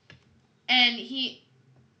 And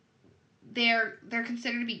they're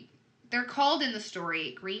considered to be, they're called in the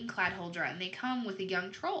story green-clad Huldra, and they come with a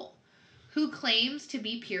young troll who claims to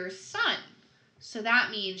be Pierre's son. So that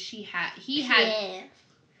means he had,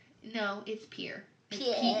 no, it's Pierre. It's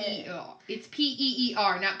P-E-R. It's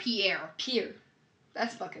P-E-E-R, not Pierre. Pierre.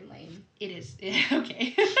 That's fucking lame. It is.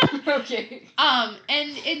 Okay. Okay.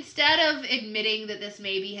 And instead of admitting that this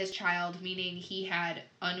may be his child, meaning he had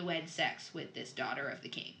unwed sex with this daughter of the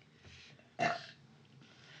king.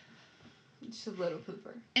 Just a little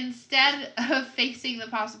pooper. Instead of facing the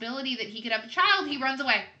possibility that he could have a child, he runs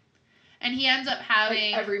away. And he ends up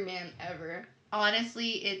having... Like every man ever.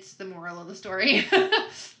 Honestly, it's the moral of the story.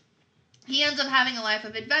 He ends up having a life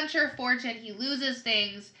of adventure, fortune, he loses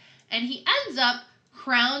things, and he ends up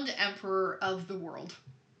crowned emperor of the world.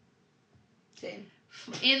 Same.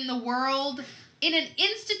 In the world, in an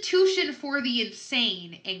institution for the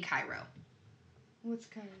insane in Cairo. What's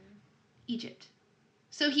Cairo? Egypt.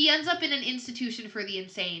 So he ends up in an institution for the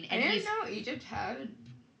insane. And I didn't know Egypt had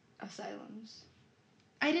asylums.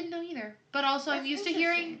 I didn't know either. But also That's I'm used to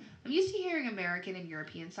hearing American and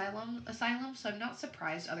European asylums, so I'm not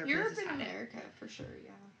surprised other Europe places have and it. America, for sure,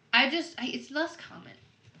 yeah. It's less common.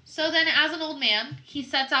 So then, as an old man, he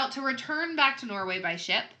sets out to return back to Norway by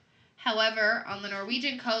ship. However, on the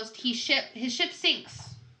Norwegian coast, his ship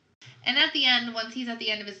sinks. And at the end, once he's at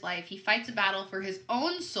the end of his life, he fights a battle for his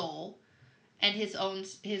own soul and his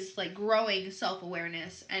growing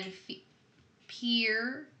self-awareness. And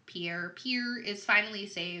Pierre is finally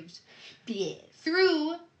saved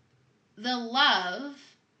through the love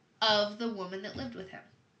of the woman that lived with him.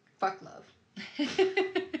 Fuck love.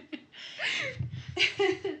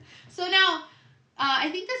 So now, I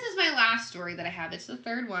think this is my last story that I have. It's the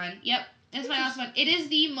third one. Yep, it's my last one. It is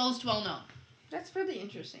the most well-known. That's really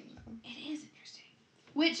interesting, though. It is interesting.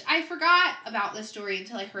 Which, I forgot about this story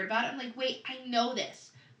until I heard about it. I'm like, wait, I know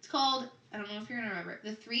this. It's called, I don't know if you're going to remember it,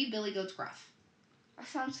 The Three Billy Goats Gruff. That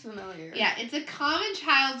sounds familiar. Yeah, it's a common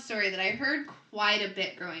child story that I heard quite a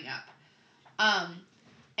bit growing up.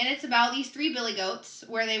 And it's about these three billy goats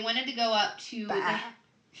where they wanted to go up to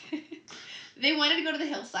they wanted to go to the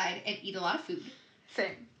hillside and eat a lot of food.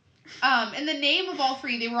 Same. And the name of all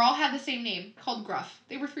three, they all had the same name, called Gruff.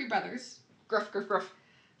 They were three brothers. Gruff, gruff, gruff.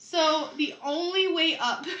 So the only way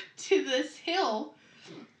up to this hill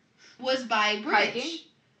was by bridge. Hiking?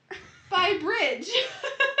 By bridge.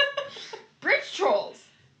 Bridge trolls.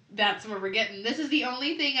 That's where we're getting. This is the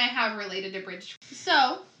only thing I have related to bridge.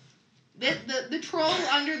 So, the troll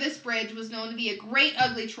under this bridge was known to be a great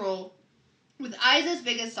ugly troll with eyes as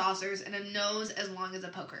big as saucers and a nose as long as a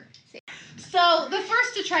poker. So, the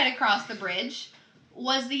first to try to cross the bridge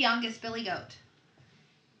was the youngest billy goat.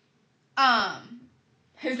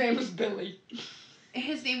 His name was Billy.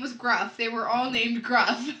 His name was Gruff. They were all named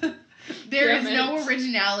Gruff. There is no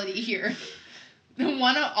originality here.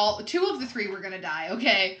 Two of the three were gonna die,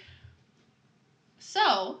 okay?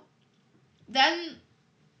 So, then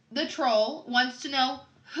the troll wants to know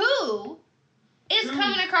who is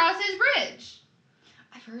coming across his bridge.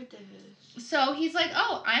 I've heard this. So he's like,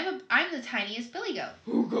 "Oh, I'm the tiniest billy goat.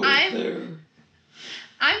 Who goes there?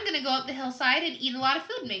 I'm gonna go up the hillside and eat a lot of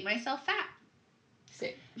food and make myself fat."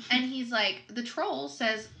 Sick. And he's like, the troll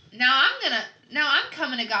says, "Now I'm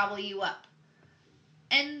coming to gobble you up."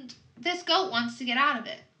 And this goat wants to get out of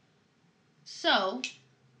it. So,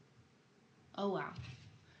 oh wow.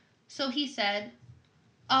 So he said,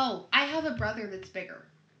 "Oh, I have a brother that's bigger.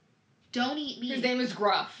 Don't eat me." His name is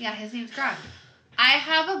Gruff. Yeah, his name's Gruff. "I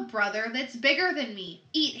have a brother that's bigger than me.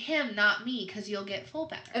 Eat him, not me, because you'll get full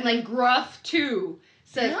better." And like Gruff, too,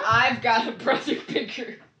 says, yeah. I've got a brother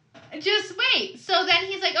bigger. Just wait. So then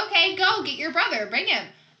he's like, "Okay, go, get your brother. Bring him."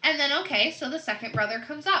 And then, okay, so the second brother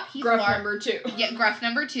comes up. He's Gruff number 2. Yeah, Gruff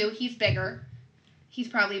number 2. He's bigger. He's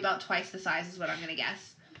probably about twice the size is what I'm going to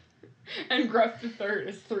guess. And Gruff the third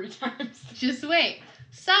is 3 times. Just wait.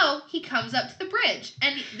 So, he comes up to the bridge.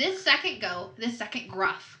 And this second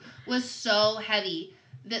Gruff, was so heavy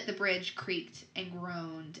that the bridge creaked and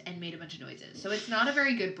groaned and made a bunch of noises. So, it's not a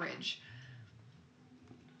very good bridge.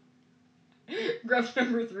 Gruff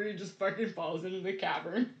number 3 just fucking falls into the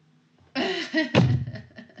cavern.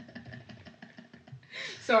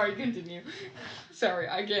 Sorry, continue. Sorry,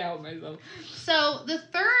 I can't help myself. So the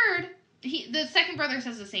second brother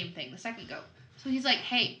says the same thing, the second goat. So he's like,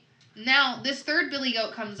 "Hey, now this third billy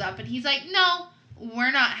goat comes up and he's like, "No,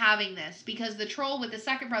 we're not having this," because the troll with the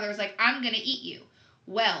second brother is like, "I'm going to eat you."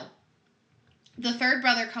 Well, the third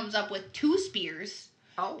brother comes up with 2 spears.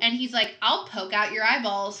 Oh. And he's like, "I'll poke out your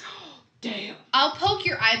eyeballs." Damn. "I'll poke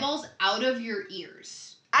your eyeballs out of your ears."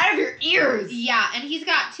 Out of your ears? Yeah, and he's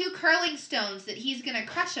got 2 curling stones that he's going to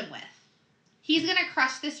crush him with. He's going to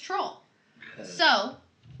crush this troll. So,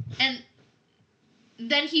 and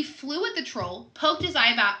then he flew at the troll, poked his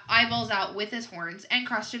eyeballs out with his horns, and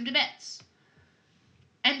crushed him to bits.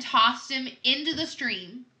 And tossed him into the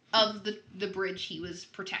stream of the bridge he was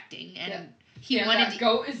protecting. And he wanted that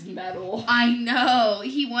goat is metal. I know.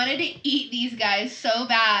 He wanted to eat these guys so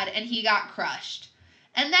bad, and he got crushed.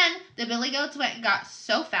 And then the billy goats went and got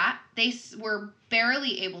so fat, they were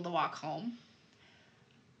barely able to walk home.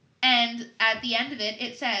 And at the end of it,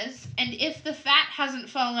 it says, and if the fat hasn't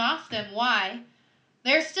fallen off them, why?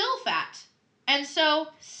 They're still fat. And so,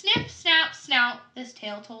 snip, snap, snout, this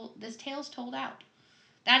tale's told out.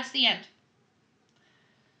 That's the end.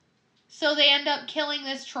 So they end up killing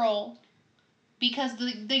this troll because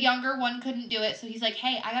the younger one couldn't do it. So he's like,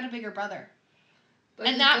 hey, I got a bigger brother. But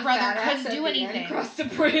and that brother couldn't do anything. Across the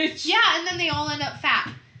bridge. Yeah, and then they all end up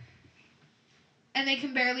fat. And they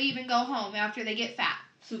can barely even go home after they get fat.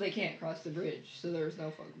 So they can't cross the bridge, so there was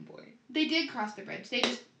no fucking point. They did cross the bridge.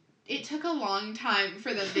 It took a long time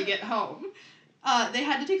for them to get home. They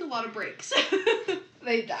had to take a lot of breaks.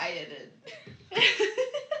 They dieted.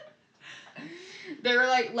 They were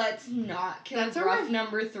like, let's not kill rough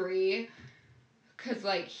number 3. Because,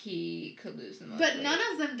 like, he could lose the most But weight. none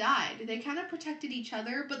of them died. They kind of protected each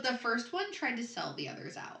other, but the first one tried to sell the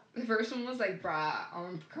others out. The first one was like, brah,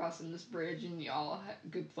 I'm crossing this bridge and y'all had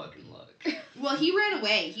good fucking luck. Well, he ran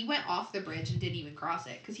away. He went off the bridge and didn't even cross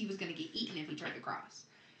it because he was going to get eaten if he tried to cross.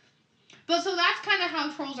 But so that's kind of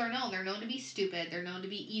how trolls are known. They're known to be stupid. They're known to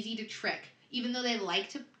be easy to trick. Even though they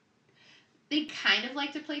kind of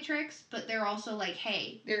like to play tricks, but they're also like,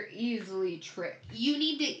 hey. They're easily tricked.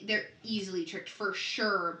 They're easily tricked for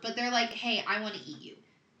sure, but they're like, hey, I want to eat you.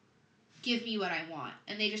 Give me what I want.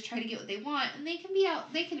 And they just try to get what they want, and they can be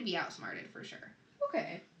outsmarted for sure.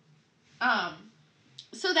 Okay.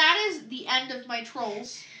 So that is the end of my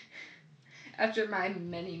trolls. After my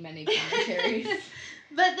many, many commentaries.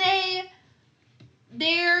 But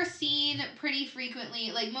they're seen pretty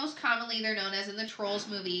frequently, like most commonly they're known as in the Trolls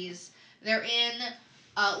movies. They're in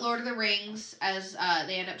Lord of the Rings as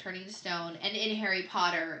they end up turning to stone, and in Harry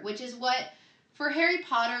Potter, which is what, for Harry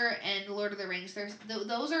Potter and Lord of the Rings,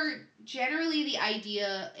 those are generally the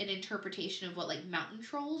idea and interpretation of what like mountain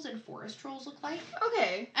trolls and forest trolls look like.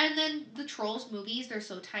 Okay. And then the Trolls movies, they're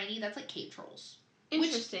so tiny, that's like cave trolls.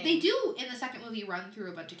 Interesting. Which they do in the second movie run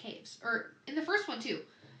through a bunch of caves. Or in the first one too.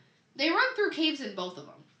 They run through caves in both of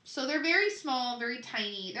them. So they're very small, very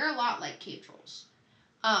tiny. They're a lot like cave trolls.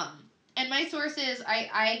 And my sources,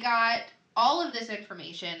 I got all of this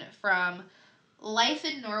information from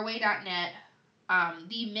lifeinnorway.net,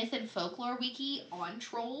 the Myth and Folklore Wiki on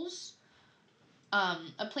trolls,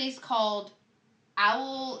 a place called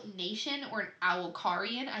Owl Nation or an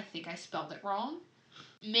Owlcarian, I think I spelled it wrong,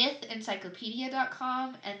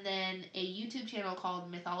 mythencyclopedia.com, and then a YouTube channel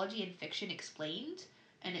called Mythology and Fiction Explained,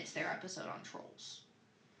 and it's their episode on trolls.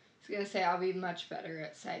 I was gonna say I'll be much better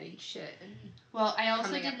at citing shit in Well, I also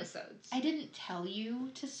coming didn't. episodes. I didn't tell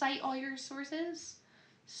you to cite all your sources,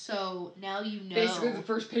 so now you know. Basically, the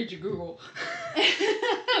first page of Google.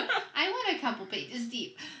 I went a couple pages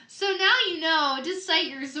deep, so now you know to cite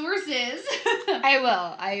your sources.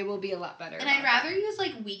 I will be a lot better. And I'd rather use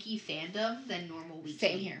like wiki fandom than normal wiki.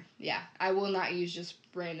 Same here. Yeah, I will not use just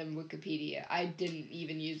random Wikipedia. I didn't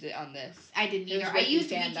even use it on this. I didn't either. I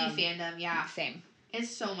used wiki fandom. Yeah. Same. It's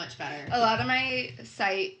so much better. A lot of my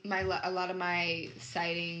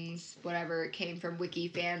sightings, whatever, came from wiki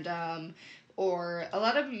fandom, or a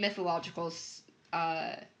lot of mythological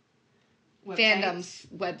fandoms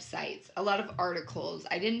websites. A lot of articles.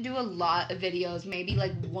 I didn't do a lot of videos. Maybe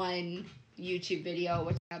like one YouTube video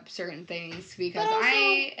with up certain things because also,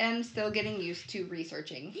 I am still getting used to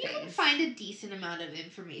researching things. You can find a decent amount of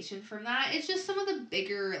information from that. It's just some of the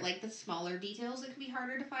bigger, like the smaller details that can be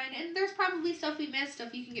harder to find. And there's probably stuff we missed,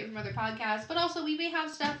 stuff you can get from other podcasts. But also we may have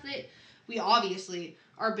stuff that we obviously,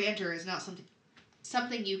 our banter is not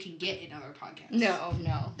something you can get in other podcasts. No.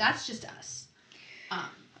 That's just us.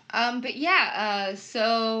 But yeah,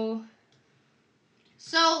 so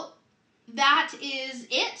that is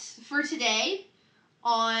it for today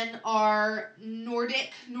on our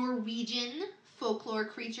Norwegian folklore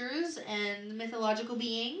creatures and mythological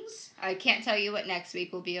beings. I can't tell you what next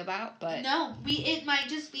week will be about, but no, it might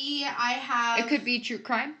just be it could be true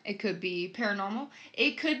crime, it could be paranormal,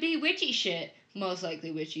 it could be witchy shit. Most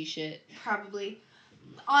likely witchy shit. Probably.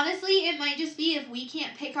 Honestly, it might just be if we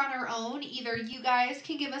can't pick on our own, either you guys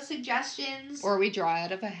can give us suggestions, or we draw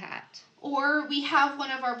out of a hat, or we have one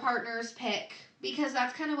of our partners pick, because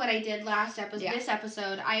that's kind of what I did last episode. Yeah. This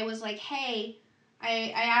episode, I was like, hey,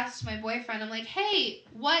 I asked my boyfriend, I'm like, hey,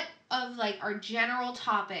 what of like our general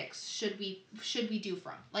topics should we do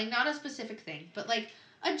from? Like not a specific thing, but like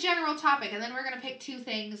a general topic, and then we're gonna pick 2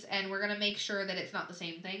 things and we're gonna make sure that it's not the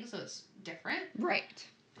same thing, so it's different. Right.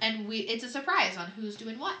 And it's a surprise on who's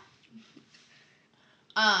doing what.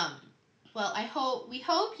 Well, we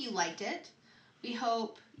hope you liked it. We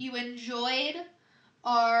hope you enjoyed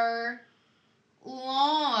our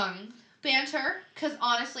long banter, because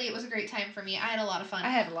honestly, it was a great time for me. I had a lot of fun. I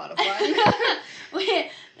had a lot of fun.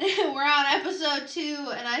 We're on episode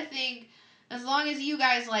 2, and I think as long as you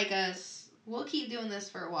guys like us, we'll keep doing this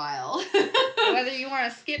for a while. Whether you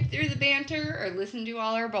want to skip through the banter or listen to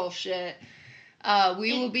all our bullshit,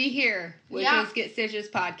 we will be here, which is Get Stitches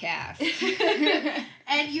Podcast.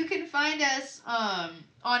 And you can find us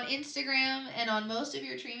on Instagram and on most of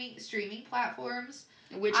your streaming platforms.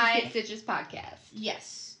 Which is Get Stitches Podcast.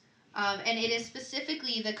 Yes. And it is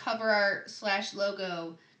specifically the cover art /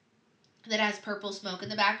 logo that has purple smoke in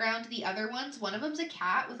the background. The other ones, one of them's a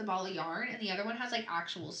cat with a ball of yarn, and the other one has like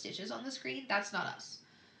actual stitches on the screen. That's not us.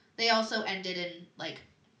 They also ended in like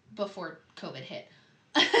before COVID hit.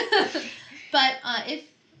 But if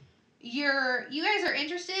you guys are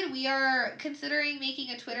interested, we are considering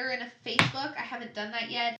making a Twitter and a Facebook. I haven't done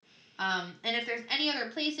that yet. And if there's any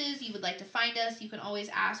other places you would like to find us, you can always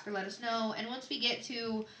ask or let us know. And once we get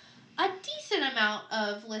to a decent amount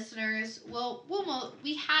of listeners,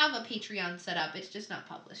 we have a Patreon set up. It's just not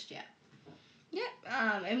published yet.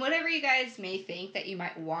 Yeah. And whatever you guys may think that you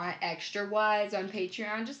might want extra-wise on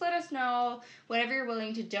Patreon, just let us know. Whatever you're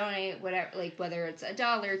willing to donate, whatever, like whether it's $1,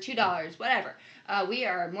 $2, whatever. We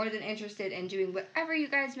are more than interested in doing whatever you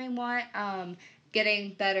guys may want.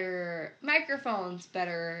 Getting better microphones,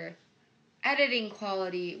 better editing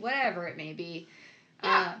quality, whatever it may be.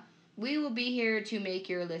 Yeah. We will be here to make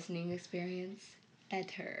your listening experience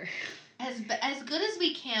better. As good as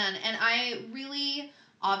we can. And I really,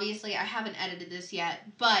 obviously, I haven't edited this yet,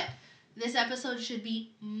 but this episode should be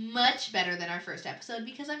much better than our first episode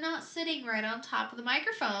because I'm not sitting right on top of the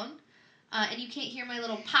microphone. And you can't hear my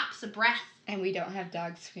little pops of breath. And we don't have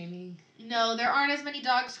dogs screaming. No, there aren't as many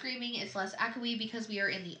dogs screaming. It's less echoey because we are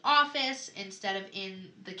in the office instead of in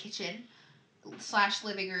the kitchen /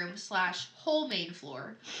 living room / whole main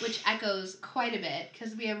floor, which echoes quite a bit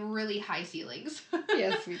because we have really high ceilings.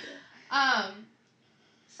 Yes, we do.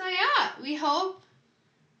 So yeah, we hope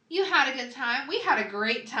you had a good time. We had a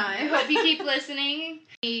great time. I hope you keep listening.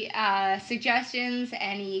 Any suggestions,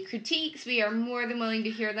 any critiques, we are more than willing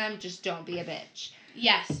to hear them. Just don't be a bitch.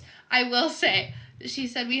 Yes, I will say, she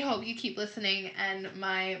said, we hope you keep listening, and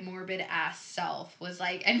my morbid ass self was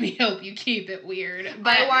like, and we hope you keep it weird.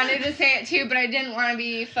 But I wanted to say it too, but I didn't want to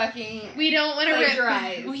be fucking We don't want to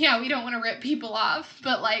rip. Yeah, we don't want to rip people off,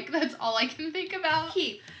 but like, that's all I can think about.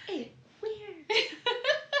 Keep it weird.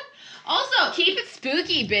 Also, keep it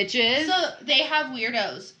spooky, bitches. So, they have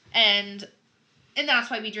weirdos, and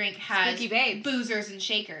that's why we drink has spooky babes. Boozers and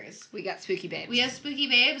shakers. We got spooky babes. We have spooky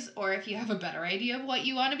babes, or if you have a better idea of what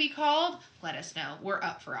you want to be called, let us know. We're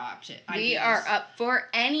up for ideas. We are up for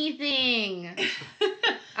anything.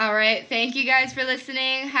 All right. Thank you guys for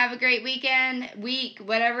listening. Have a great week,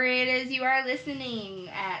 whatever it is you are listening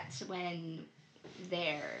at when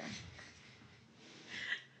there.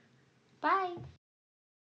 Bye.